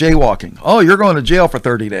got caught jaywalking. Oh, you're going to jail for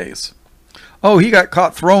 30 days. Oh, he got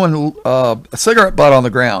caught throwing a cigarette butt on the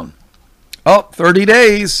ground. Oh, 30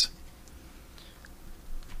 days.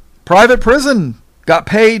 Private prison got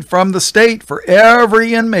paid from the state for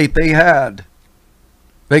every inmate they had.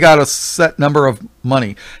 They got a set number of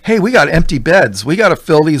money. Hey, we got empty beds. We got to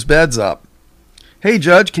fill these beds up. Hey,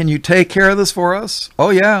 judge, can you take care of this for us? Oh,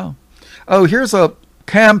 yeah. Oh, here's a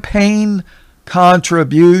campaign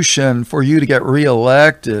contribution for you to get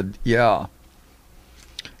reelected. Yeah.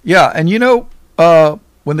 Yeah, and you know,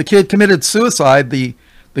 when the kid committed suicide, the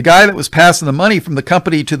guy that was passing the money from the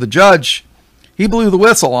company to the judge, he blew the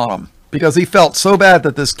whistle on him because he felt so bad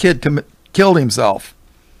that this kid killed himself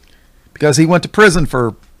because he went to prison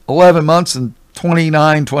for 11 months and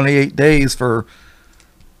 29, 28 days for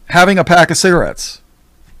having a pack of cigarettes.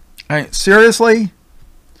 I mean, seriously?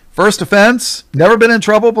 First offense? Never been in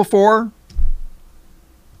trouble before?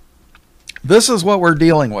 This is what we're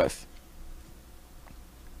dealing with.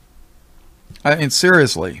 I mean,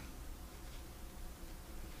 seriously.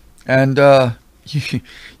 And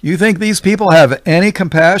you think these people have any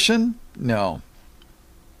compassion? No.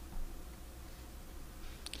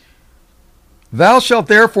 Thou shalt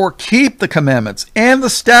therefore keep the commandments and the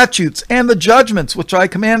statutes and the judgments which I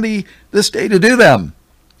command thee this day to do them.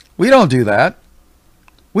 We don't do that.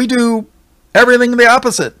 We do everything the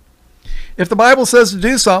opposite. If the Bible says to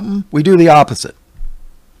do something, we do the opposite.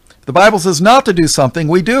 If the Bible says not to do something,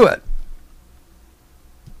 we do it.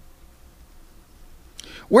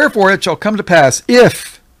 Wherefore it shall come to pass,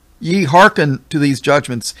 if ye hearken to these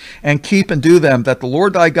judgments, and keep and do them, that the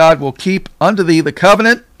Lord thy God will keep unto thee the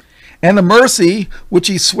covenant and the mercy which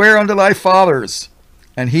he sware unto thy fathers,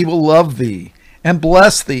 and he will love thee, and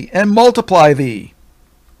bless thee, and multiply thee.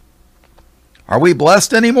 Are we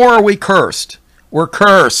blessed anymore, or are we cursed? We're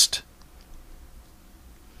cursed.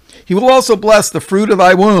 He will also bless the fruit of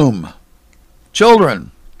thy womb.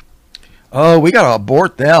 Children. Oh, we got to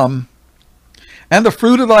abort them. And the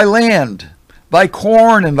fruit of thy land, thy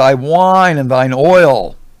corn and thy wine and thine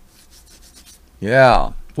oil.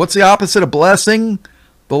 Yeah. What's the opposite of blessing?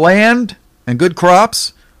 The land and good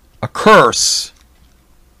crops? A curse.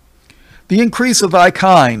 The increase of thy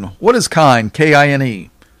kine. What is kine? K-I-N-E.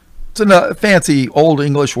 It's a fancy old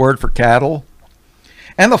English word for cattle.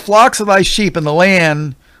 And the flocks of thy sheep in the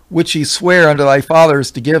land which he sware unto thy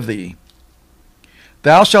fathers to give thee.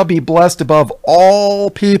 Thou shalt be blessed above all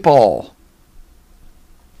people.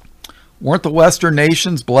 Weren't the Western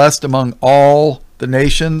nations blessed among all the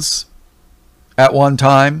nations at one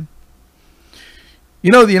time?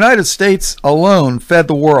 You know, the United States alone fed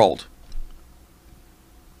the world.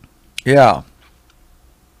 Yeah.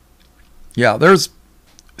 Yeah, there's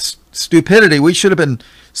stupidity. We should have been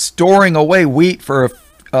storing away wheat for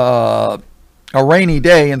a rainy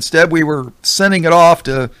day. Instead, we were sending it off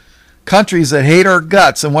to countries that hate our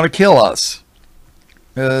guts and want to kill us.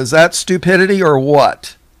 Is that stupidity or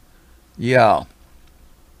what? Yeah.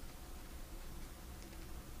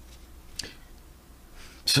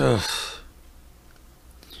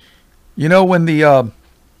 You know, when the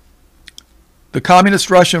Communist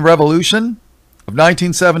Russian Revolution of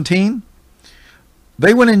 1917,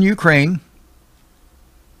 they went in Ukraine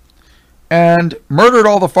and murdered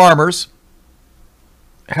all the farmers,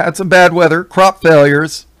 had some bad weather, crop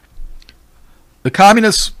failures. The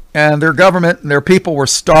communists and their government and their people were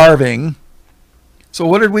starving. So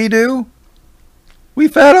what did we do? We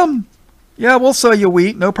fed them. Yeah, we'll sell you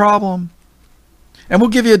wheat, no problem. And we'll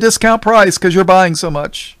give you a discount price because you're buying so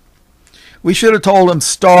much. We should have told them,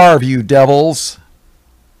 starve, you devils.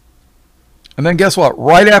 And then guess what?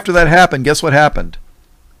 Right after that happened, guess what happened?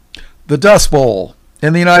 The Dust Bowl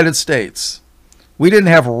in the United States. We didn't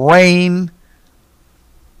have rain,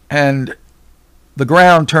 and the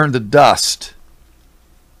ground turned to dust.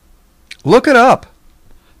 Look it up.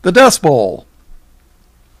 The Dust Bowl,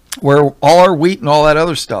 where all our wheat and all that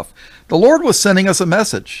other stuff. The Lord was sending us a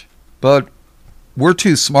message, but we're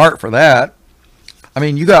too smart for that. I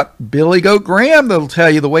mean, you got Billy Goat Graham that'll tell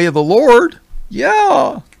you the way of the Lord.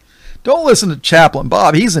 Yeah. Don't listen to Chaplain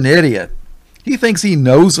Bob. He's an idiot. He thinks he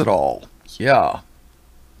knows it all. Yeah.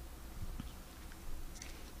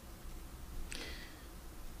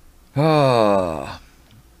 Ah.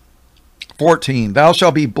 14. Thou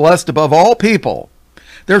shalt be blessed above all people.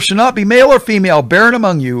 There shall not be male or female barren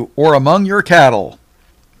among you or among your cattle.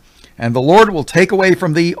 And the Lord will take away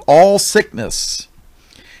from thee all sickness,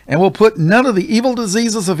 and will put none of the evil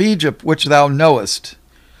diseases of Egypt which thou knowest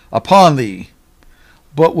upon thee,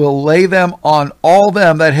 but will lay them on all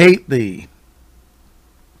them that hate thee.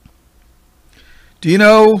 Do you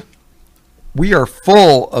know we are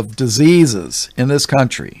full of diseases in this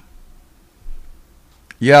country?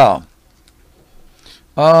 Yeah.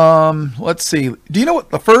 Let's see. Do you know what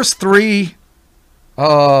the first three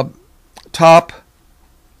top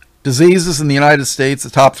diseases in the United States, the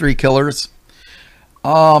top three killers?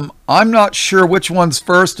 I'm not sure which one's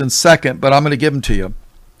first and second, but I'm going to give them to you.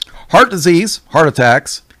 Heart disease, heart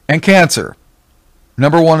attacks, and cancer.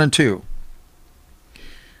 Number 1 and 2.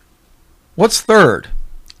 What's third?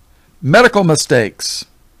 Medical mistakes.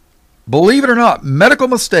 Believe it or not, medical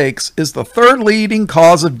mistakes is the third leading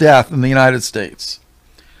cause of death in the United States.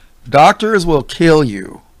 Doctors will kill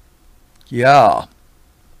you. Yeah.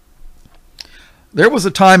 There was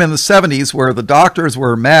a time in the 70s where the doctors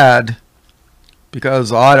were mad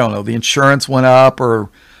because, I don't know, the insurance went up or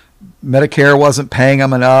Medicare wasn't paying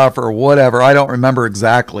them enough or whatever. I don't remember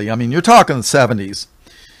exactly. I mean, you're talking the 70s.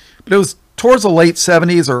 But it was towards the late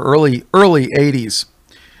 70s or early 80s.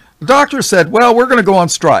 The doctor said, well, we're going to go on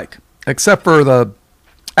strike, except for the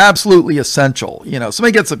absolutely essential. You know,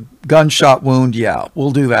 somebody gets a gunshot wound, yeah,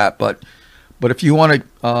 we'll do that. But if you want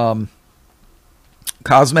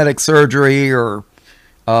cosmetic surgery or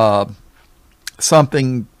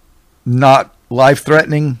something not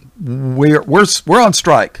life-threatening, we're on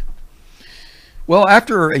strike. Well,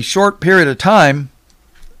 after a short period of time,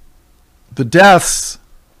 the deaths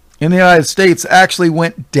in the United States actually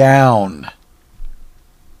went down.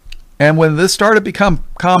 And when this started to become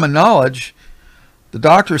common knowledge, the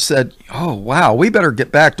doctor said, oh, wow, we better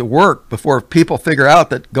get back to work before people figure out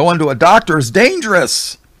that going to a doctor is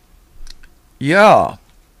dangerous. Yeah.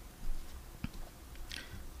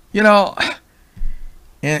 You know,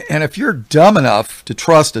 and if you're dumb enough to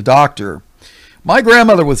trust a doctor, my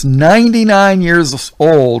grandmother was 99 years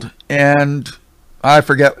old, and I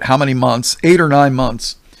forget how many months, 8 or 9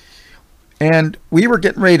 months. And we were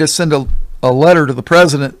getting ready to send a letter to the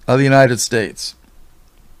President of the United States.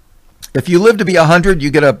 If you live to be 100, you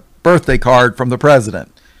get a birthday card from the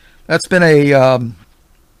President. That's been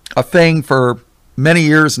a thing for many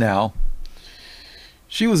years now.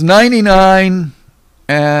 She was 99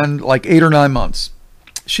 and like 8 or 9 months.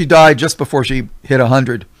 She died just before she hit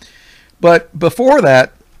 100. But before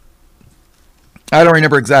that, I don't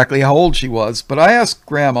remember exactly how old she was, but I asked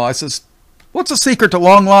Grandma, I says, what's the secret to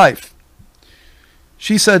long life?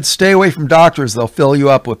 She said, stay away from doctors. They'll fill you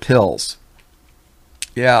up with pills.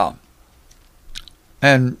 Yeah.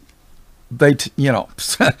 And they, you know,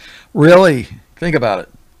 really think about it.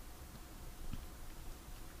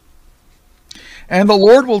 And the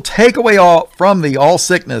Lord will take away from thee all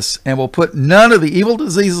sickness, and will put none of the evil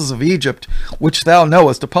diseases of Egypt, which thou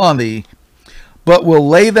knowest, upon thee, but will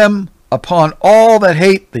lay them upon all that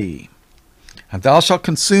hate thee. And thou shalt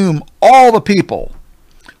consume all the people,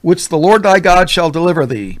 which the Lord thy God shall deliver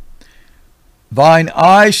thee. Thine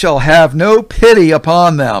eye shall have no pity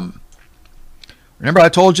upon them. Remember I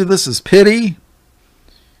told you this is pity?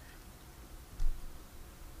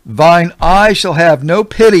 Thine eye shall have no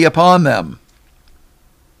pity upon them.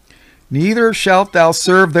 Neither shalt thou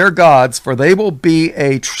serve their gods, for they will be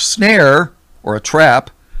a snare, or a trap,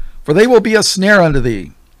 for they will be a snare unto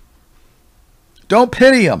thee. Don't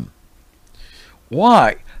pity them.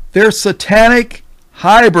 Why? They're satanic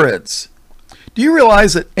hybrids. Do you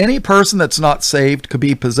realize that any person that's not saved could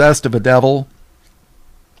be possessed of a devil?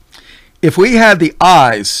 If we had the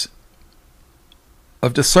eyes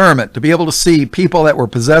of discernment to be able to see people that were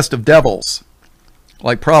possessed of devils,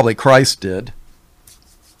 like probably Christ did,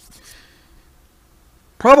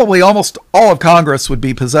 probably almost all of Congress would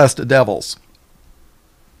be possessed of devils.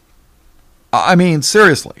 I mean,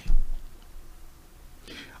 seriously.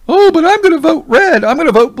 Oh, but I'm going to vote red. I'm going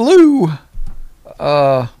to vote blue.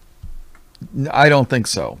 I don't think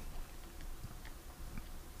so.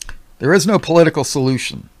 There is no political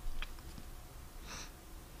solution.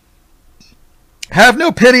 Have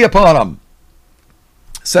no pity upon them.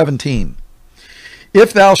 17.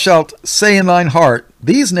 If thou shalt say in thine heart,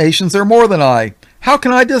 these nations are more than I, how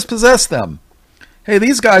can I dispossess them? Hey,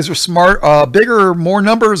 these guys are smart, bigger, more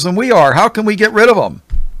numbers than we are. How can we get rid of them?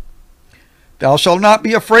 Thou shalt not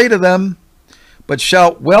be afraid of them, but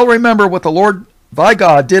shalt well remember what the Lord thy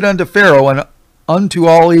God did unto Pharaoh and unto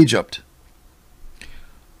all Egypt.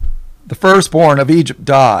 The firstborn of Egypt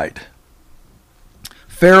died.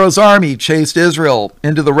 Pharaoh's army chased Israel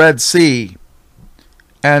into the Red Sea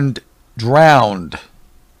and drowned.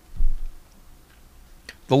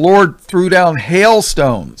 The Lord threw down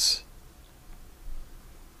hailstones.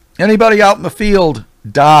 Anybody out in the field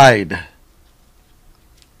died.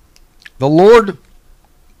 The Lord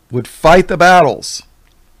would fight the battles.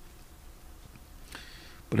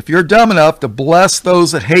 But if you're dumb enough to bless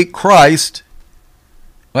those that hate Christ,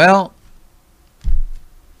 well,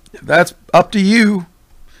 that's up to you.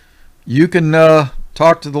 You can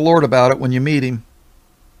talk to the Lord about it when you meet him.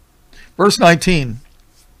 Verse 19.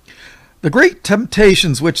 The great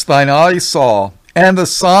temptations which thine eyes saw, and the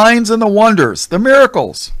signs and the wonders, the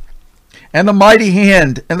miracles, and the mighty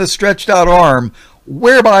hand and the stretched out arm,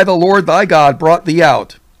 whereby the Lord thy God brought thee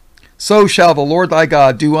out, so shall the Lord thy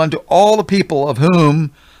God do unto all the people of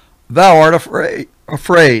whom thou art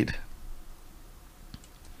afraid.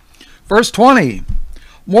 Verse 20.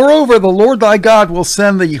 Moreover, the Lord thy God will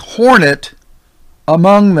send the hornet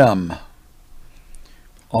among them.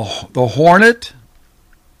 Oh, the hornet?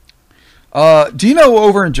 Do you know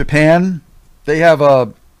over in Japan, they have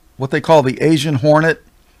what they call the Asian hornet?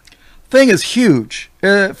 Thing is huge.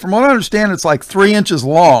 From what I understand, it's like 3 inches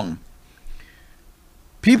long.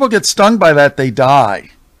 People get stung by that, they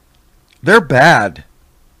die. They're bad.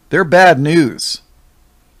 They're bad news.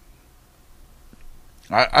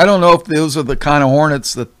 I don't know if those are the kind of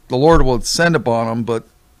hornets that the Lord will send upon them, but,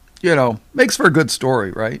 you know, makes for a good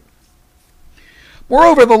story, right?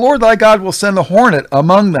 Moreover, the Lord thy God will send the hornet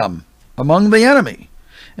among them, among the enemy,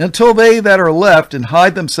 until they that are left and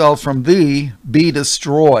hide themselves from thee be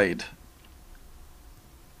destroyed.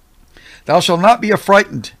 Thou shalt not be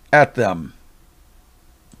affrighted at them.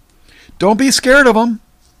 Don't be scared of them.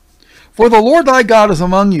 For the Lord thy God is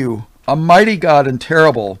among you, a mighty God and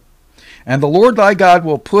terrible. And the Lord thy God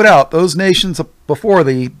will put out those nations before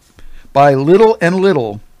thee by little and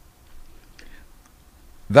little.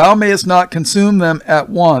 Thou mayest not consume them at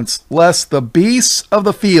once, lest the beasts of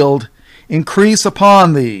the field increase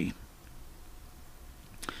upon thee.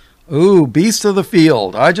 Ooh, beasts of the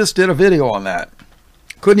field. I just did a video on that.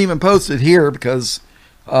 Couldn't even post it here because,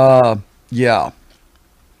 yeah.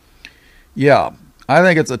 I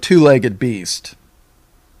think it's a two-legged beast.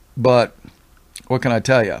 But what can I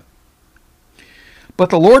tell you? But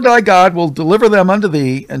the Lord thy God will deliver them unto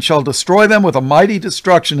thee, and shall destroy them with a mighty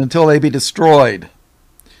destruction until they be destroyed.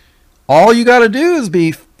 All you got to do is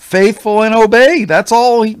be faithful and obey. That's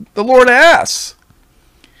all the Lord asks.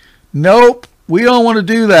 Nope, we don't want to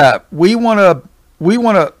do that. We want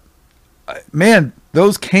to, man,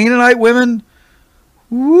 those Canaanite women,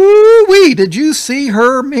 woo-wee, did you see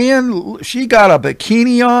her, man? She got a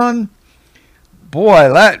bikini on.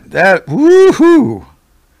 Boy, that, woo-hoo.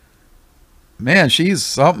 Man, she's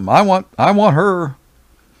something. I want her.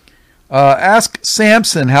 Ask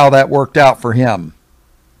Samson how that worked out for him.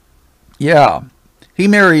 Yeah, he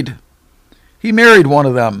married one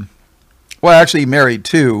of them. Well, actually, he married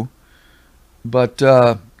two. But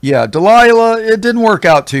yeah, Delilah, it didn't work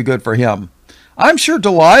out too good for him. I'm sure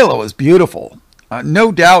Delilah was beautiful,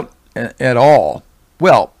 no doubt at all.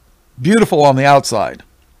 Well, beautiful on the outside.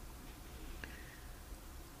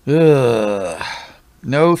 Ugh,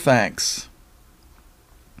 no thanks.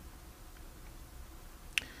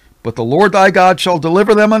 But the Lord thy God shall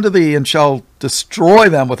deliver them unto thee, and shall destroy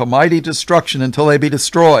them with a mighty destruction until they be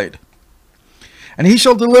destroyed. And he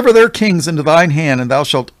shall deliver their kings into thine hand, and thou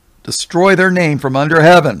shalt destroy their name from under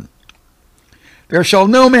heaven. There shall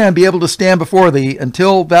no man be able to stand before thee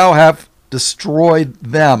until thou have destroyed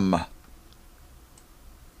them.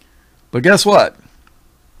 But guess what?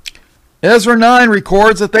 Ezra 9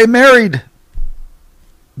 records that they married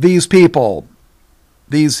these people,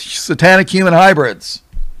 these satanic human hybrids.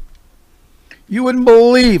 You wouldn't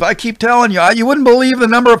believe, I keep telling you, you wouldn't believe the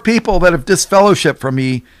number of people that have disfellowshipped from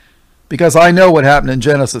me because I know what happened in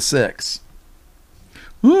Genesis 6.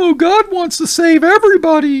 Oh, God wants to save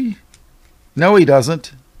everybody. No, he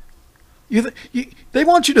doesn't. They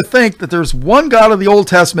want you to think that there's one God of the Old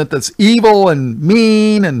Testament that's evil and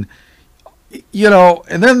mean and,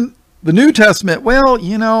 and then the New Testament, well,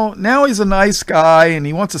 now he's a nice guy and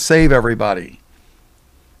he wants to save everybody.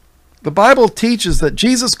 The Bible teaches that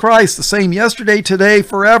Jesus Christ, the same yesterday, today,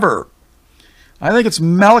 forever. I think it's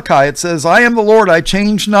Malachi. It says, I am the Lord, I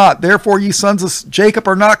change not. Therefore, ye sons of Jacob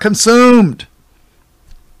are not consumed.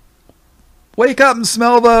 Wake up and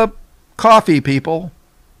smell the coffee, people.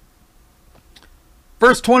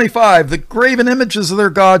 Verse 25, the graven images of their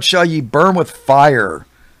gods shall ye burn with fire.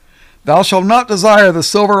 Thou shalt not desire the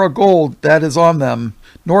silver or gold that is on them,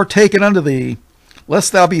 nor take it unto thee,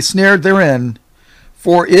 lest thou be snared therein,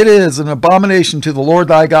 for it is an abomination to the Lord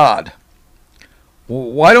thy God.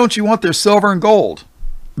 Why don't you want their silver and gold?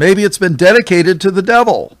 Maybe it's been dedicated to the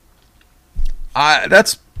devil.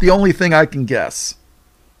 That's the only thing I can guess.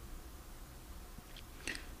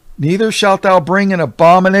 Neither shalt thou bring an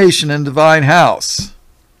abomination into thine house.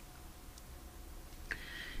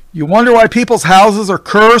 You wonder why people's houses are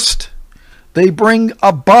cursed? They bring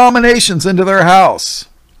abominations into their house.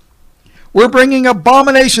 We're bringing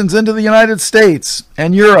abominations into the United States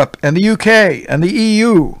and Europe and the UK and the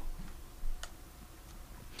EU.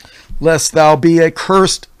 Lest thou be a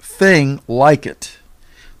cursed thing like it.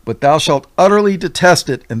 But thou shalt utterly detest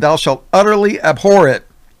it, and thou shalt utterly abhor it.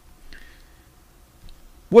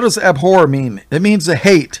 What does abhor mean? It means to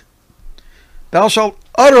hate. Thou shalt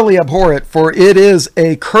utterly abhor it, for it is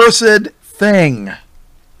a cursed thing.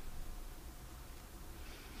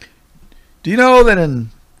 Do you know that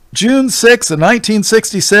in June 6 of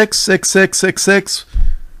 1966, 6666,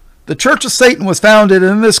 the Church of Satan was founded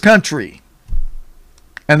in this country,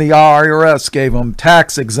 and the IRS gave them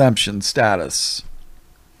tax exemption status.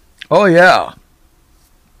 Oh yeah.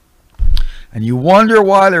 And you wonder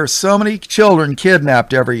why there's so many children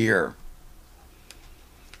kidnapped every year.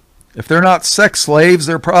 If they're not sex slaves,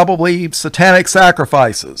 they're probably satanic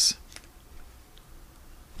sacrifices.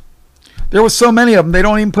 There was so many of them, they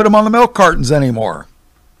don't even put them on the milk cartons anymore.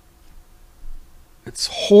 It's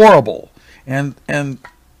horrible. And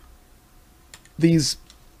these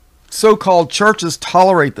so-called churches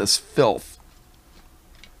tolerate this filth.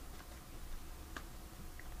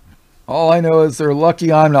 All I know is they're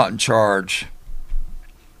lucky I'm not in charge.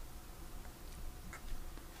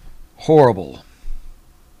 Horrible.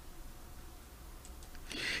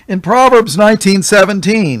 In Proverbs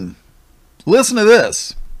 19:17, listen to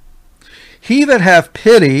this. He that hath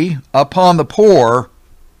pity upon the poor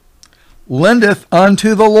lendeth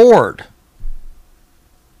unto the Lord,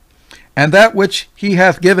 and that which he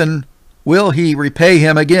hath given will he repay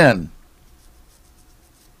him again.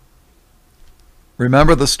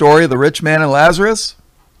 Remember the story of the rich man and Lazarus?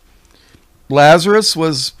 Lazarus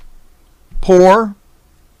was poor.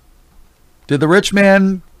 Did the rich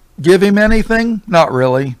man give him anything? Not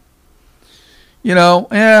really.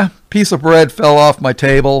 Piece of bread fell off my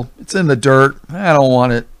table. It's in the dirt. I don't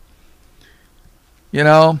want it.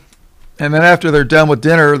 And then after they're done with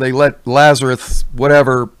dinner, they let Lazarus,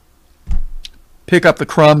 pick up the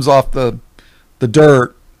crumbs off the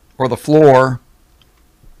dirt or the floor.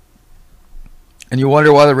 And you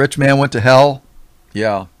wonder why the rich man went to hell?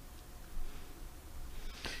 Yeah.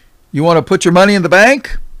 You want to put your money in the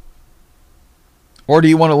bank? Or do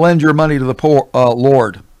you want to lend your money to the poor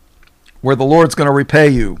Lord, where the Lord's going to repay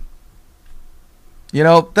you?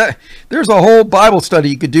 There's a whole Bible study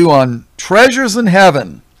you could do on treasures in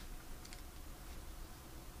heaven.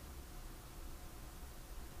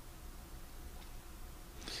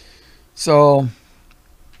 So,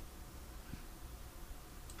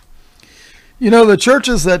 the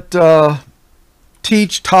churches that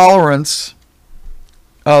teach tolerance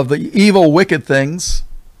of the evil, wicked things,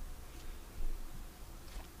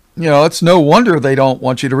 it's no wonder they don't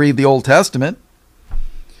want you to read the Old Testament.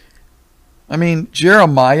 I mean,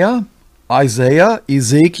 Jeremiah, Isaiah,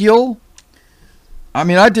 Ezekiel. I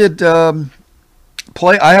mean, I did I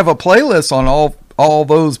have a playlist on all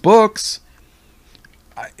those books.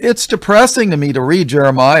 It's depressing to me to read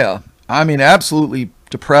Jeremiah. I mean, absolutely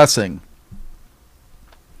depressing.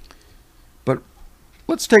 But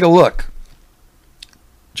let's take a look.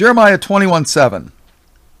 Jeremiah 21:7.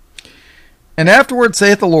 And afterward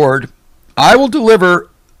saith the Lord, I will deliver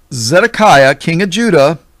Zedekiah, king of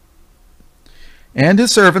Judah, and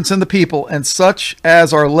his servants and the people, and such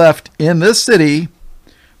as are left in this city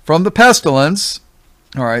from the pestilence.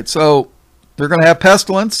 All right, so they're going to have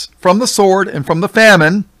pestilence from the sword and from the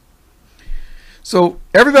famine. So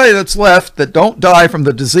everybody that's left that don't die from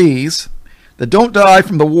the disease, that don't die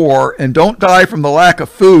from the war, and don't die from the lack of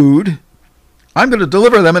food, I'm going to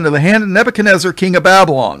deliver them into the hand of Nebuchadnezzar, king of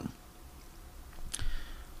Babylon.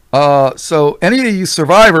 So any of you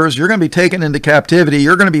survivors, you're going to be taken into captivity.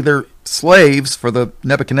 You're going to be their slaves for the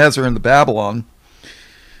Nebuchadnezzar and the Babylon.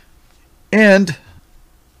 And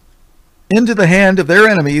into the hand of their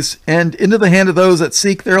enemies and into the hand of those that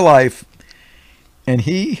seek their life. And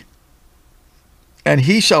he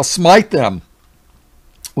shall smite them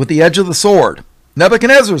with the edge of the sword.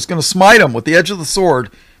 Nebuchadnezzar is going to smite them with the edge of the sword.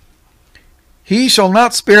 He shall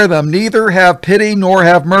not spare them, neither have pity nor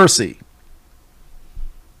have mercy.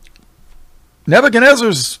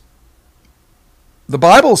 Nebuchadnezzar's, the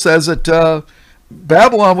Bible says that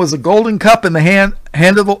Babylon was a golden cup in the hand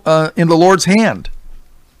of in the Lord's hand.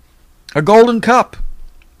 A golden cup.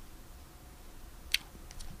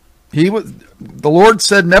 The Lord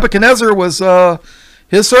said Nebuchadnezzar was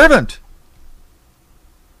his servant.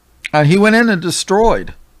 And he went in and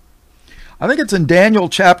destroyed. I think it's in Daniel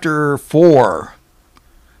chapter 4.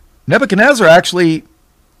 Nebuchadnezzar actually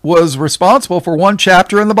was responsible for one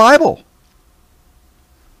chapter in the Bible.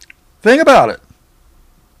 Think about it.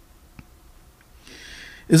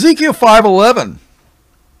 Ezekiel 5:11.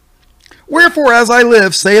 Wherefore, as I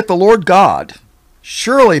live, saith the Lord God,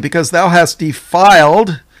 surely because thou hast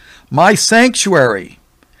defiled my sanctuary,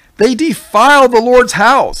 they defiled the Lord's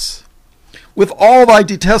house with all thy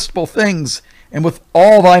detestable things and with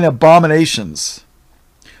all thine abominations.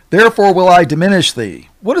 Therefore will I diminish thee.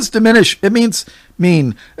 What does diminish? It means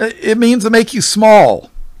to make you small.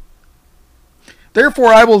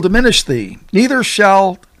 Therefore I will diminish thee. Neither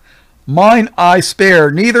shall mine eye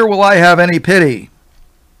spare, neither will I have any pity.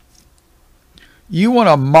 You want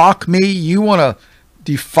to mock me? You want to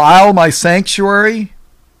defile my sanctuary?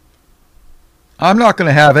 I'm not going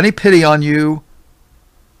to have any pity on you,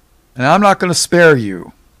 and I'm not going to spare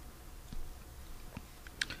you.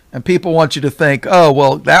 And people want you to think, oh,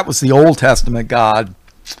 well, that was the Old Testament God.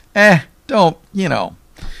 Don't, Let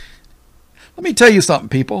me tell you something,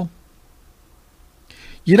 people.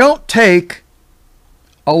 You don't take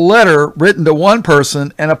a letter written to one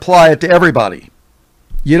person and apply it to everybody.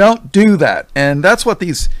 You don't do that. And that's what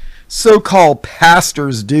these so-called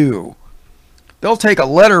pastors do. They'll take a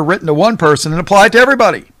letter written to one person and apply it to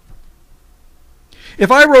everybody.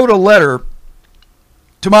 If I wrote a letter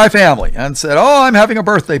to my family and said, oh, I'm having a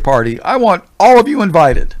birthday party, I want all of you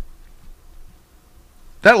invited.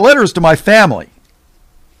 That letter is to my family.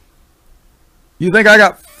 You think I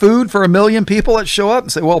got food for 1 million people that show up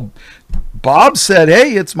and say, well, Bob said,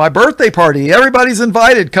 hey, it's my birthday party. Everybody's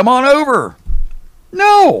invited. Come on over.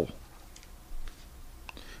 No.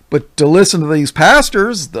 But to listen to these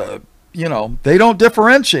pastors, they don't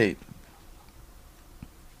differentiate.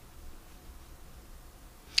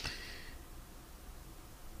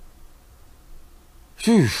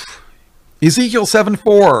 Whew. Ezekiel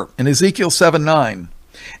 7:4 and Ezekiel 7:9.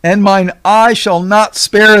 And mine eye shall not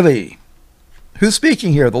spare thee. Who's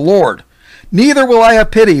speaking here? The Lord. Neither will I have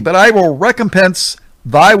pity, but I will recompense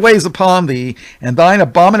thy ways upon thee, and thine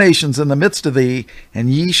abominations in the midst of thee,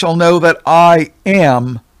 and ye shall know that I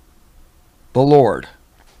am the Lord.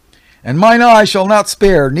 And mine eye shall not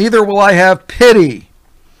spare, neither will I have pity.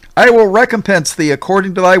 I will recompense thee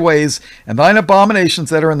according to thy ways, and thine abominations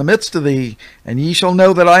that are in the midst of thee, and ye shall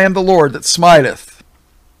know that I am the Lord that smiteth.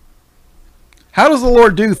 How does the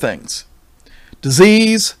Lord do things?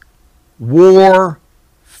 Disease, war,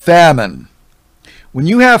 famine. When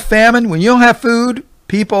you have famine, when you don't have food,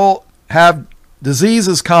 people have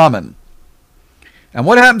diseases common. And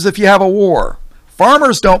what happens if you have a war?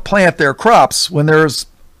 Farmers don't plant their crops when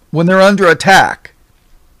they're under attack.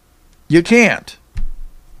 You can't.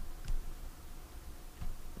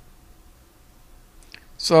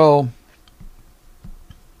 So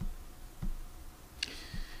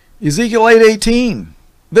Ezekiel 8:18.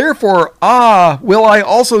 Therefore, will I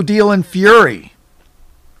also deal in fury.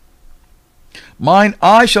 Mine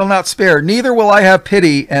eye shall not spare, neither will I have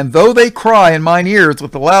pity, and though they cry in mine ears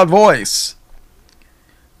with a loud voice,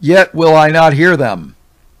 yet will I not hear them.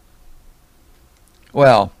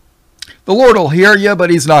 Well, the Lord will hear you, but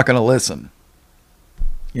he's not going to listen.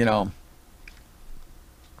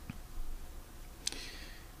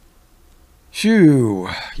 Phew.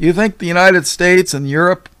 You think the United States and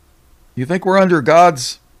Europe, you think we're under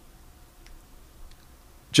God's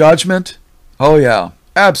judgment? Oh yeah,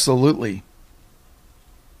 absolutely.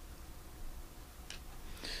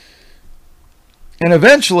 And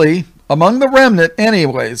eventually, among the remnant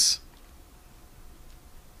anyways,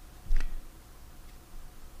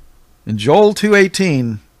 in Joel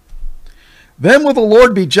 2:18, then will the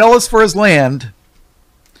Lord be jealous for his land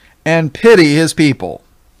and pity his people,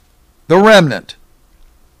 the remnant.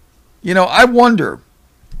 I wonder,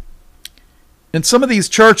 in some of these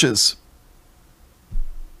churches,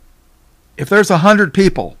 if there's 100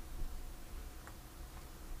 people,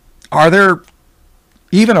 are there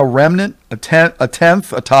even a remnant, a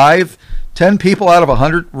tenth, a tithe, 10 people out of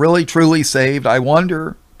 100 really truly saved? I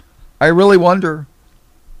wonder. I really wonder.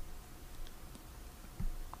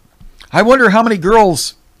 I wonder how many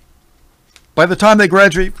girls, by the time they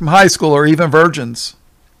graduate from high school, are even virgins.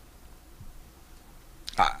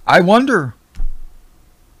 I wonder.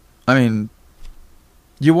 I mean,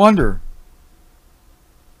 you wonder.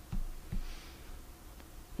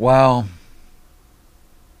 Wow.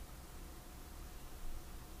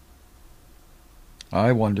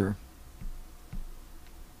 I wonder.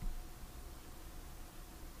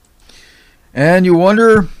 And you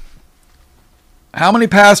wonder how many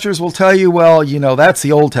pastors will tell you, well, you know, that's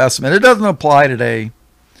the Old Testament. It doesn't apply today.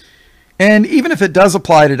 And even if it does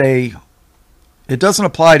apply today, it doesn't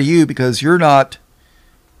apply to you because you're not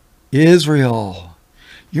Israel.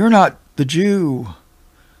 You're not the Jew.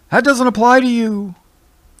 That doesn't apply to you.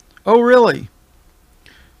 Oh, really?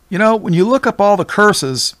 You know, when you look up all the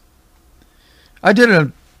curses, I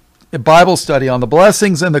did a Bible study on the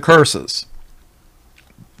blessings and the curses.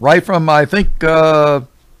 Right from, I think it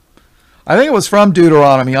was from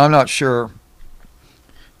Deuteronomy. I'm not sure.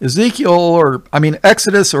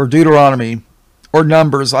 Exodus or Deuteronomy or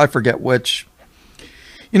Numbers. I forget which.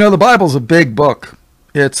 You know, the Bible's a big book.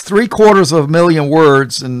 It's 750,000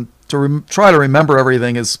 words, and to try to remember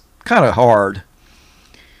everything is kind of hard.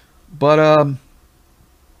 But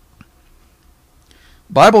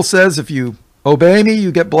Bible says if you obey me,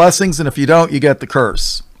 you get blessings, and if you don't, you get the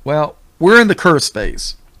curse. Well, we're in the curse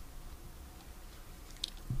phase.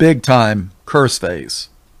 Big time curse phase.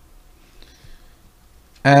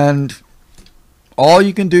 And all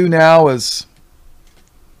you can do now is,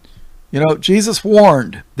 you know, Jesus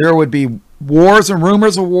warned there would be wars and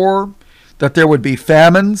rumors of war, that there would be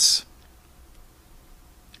famines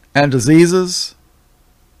and diseases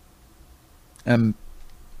and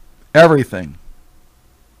everything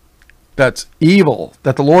that's evil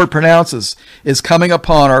that the Lord pronounces is coming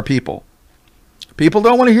upon our people. People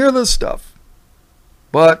don't want to hear this stuff.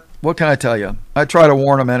 But what can I tell you? I try to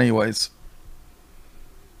warn them anyways.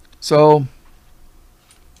 So,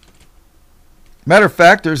 matter of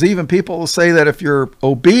fact, there's even people who say that if you're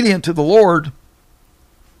obedient to the Lord,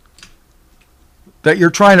 that you're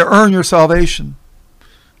trying to earn your salvation.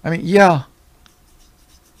 I mean, yeah.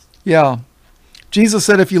 Yeah. Jesus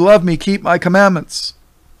said, if you love me, keep my commandments.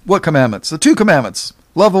 What commandments? The 2 commandments.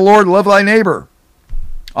 Love the Lord, love thy neighbor.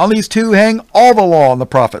 On these 2 hang all the law and the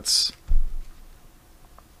prophets.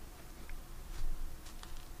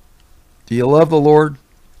 Do you love the Lord?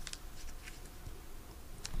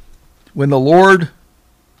 When the Lord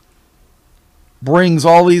brings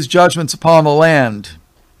all these judgments upon the land,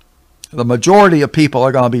 the majority of people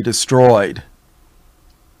are going to be destroyed.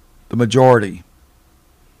 The majority.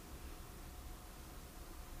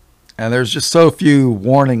 And there's just so few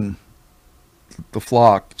warning the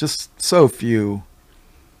flock. Just so few.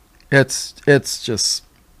 It's just,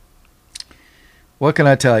 what can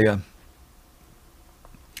I tell you?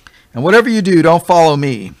 And whatever you do, don't follow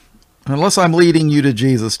me. Unless I'm leading you to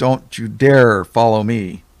Jesus, don't you dare follow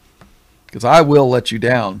me. Because I will let you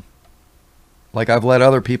down. Like I've let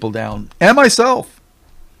other people down. And myself.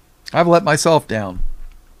 I've let myself down.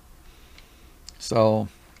 So,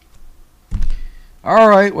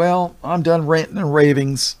 alright, well, I'm done ranting and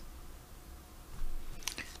ravings.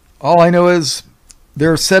 All I know is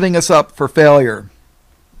they're setting us up for failure.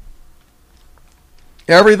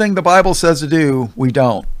 Everything the Bible says to do, we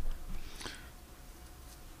don't.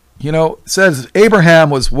 You know, it says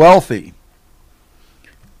Abraham was wealthy.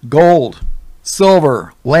 Gold,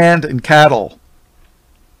 silver, land, and cattle.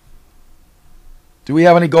 Do we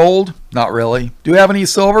have any gold? Not really. Do we have any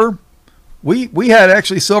silver? We had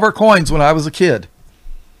actually silver coins when I was a kid.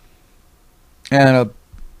 And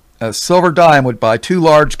a silver dime would buy 2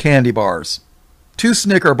 large candy bars. 2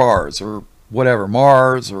 Snicker bars or whatever.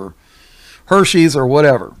 Mars or Hershey's or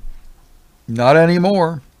whatever. Not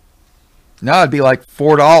anymore. Now it'd be like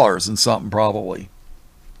 $4 and something probably.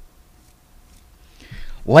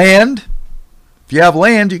 Land. If you have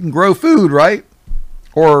land, you can grow food, right?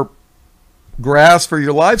 Or grass for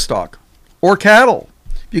your livestock. Or cattle.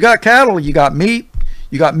 If you got cattle, you got meat.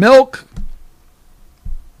 You got milk.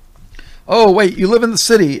 Oh, wait, you live in the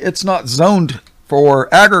city. It's not zoned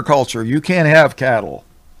for agriculture. You can't have cattle.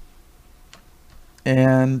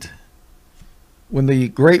 And when the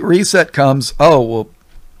Great Reset comes, oh, well,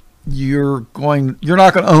 you're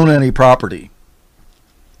not going to own any property.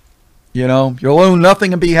 You know, you'll own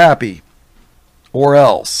nothing and be happy. Or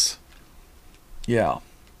else. Yeah.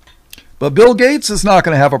 But Bill Gates is not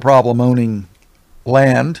going to have a problem owning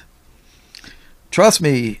land. Trust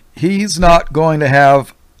me, he's not going to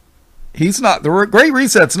have, the Great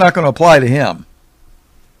Reset's not going to apply to him.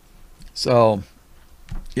 So,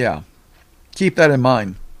 yeah, keep that in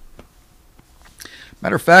mind.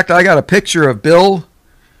 Matter of fact, I got a picture of Bill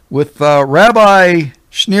with Rabbi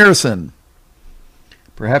Schneerson.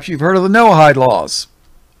 Perhaps you've heard of the Noahide laws.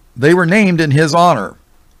 They were named in his honor.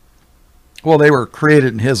 Well, they were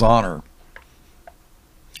created in his honor.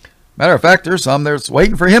 Matter of fact, there's some that's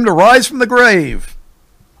waiting for him to rise from the grave.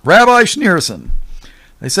 Rabbi Schneerson.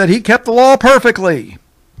 They said he kept the law perfectly.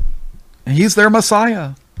 And he's their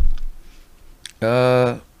Messiah.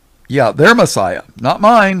 Yeah, their Messiah, not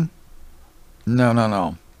mine.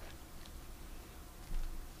 No.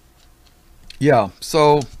 Yeah,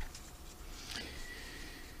 so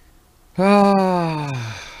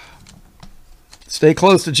stay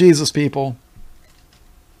close to Jesus, people.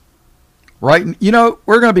 Right? You know,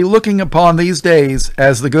 we're going to be looking upon these days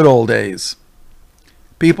as the good old days.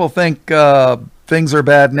 People think things are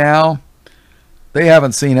bad now. They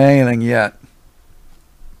haven't seen anything yet.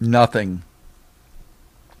 Nothing.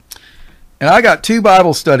 And I got 2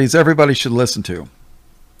 Bible studies everybody should listen to.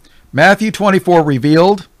 Matthew 24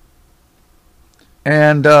 Revealed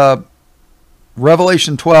and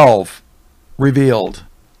Revelation 12 Revealed.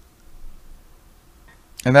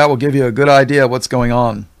 And that will give you a good idea of what's going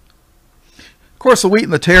on. Of course, the wheat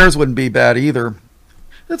and the tares wouldn't be bad either.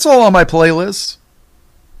 It's all on my playlists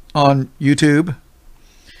on YouTube.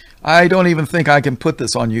 I don't even think I can put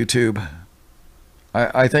this on YouTube.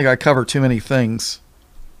 I think I cover too many things.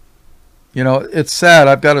 You know, it's sad.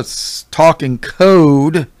 I've got to talk in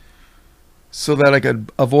code so that I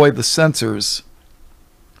could avoid the censors.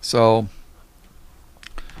 So,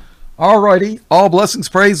 alrighty. All blessings,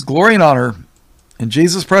 praise, glory, and honor. In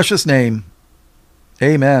Jesus' precious name,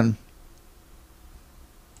 amen.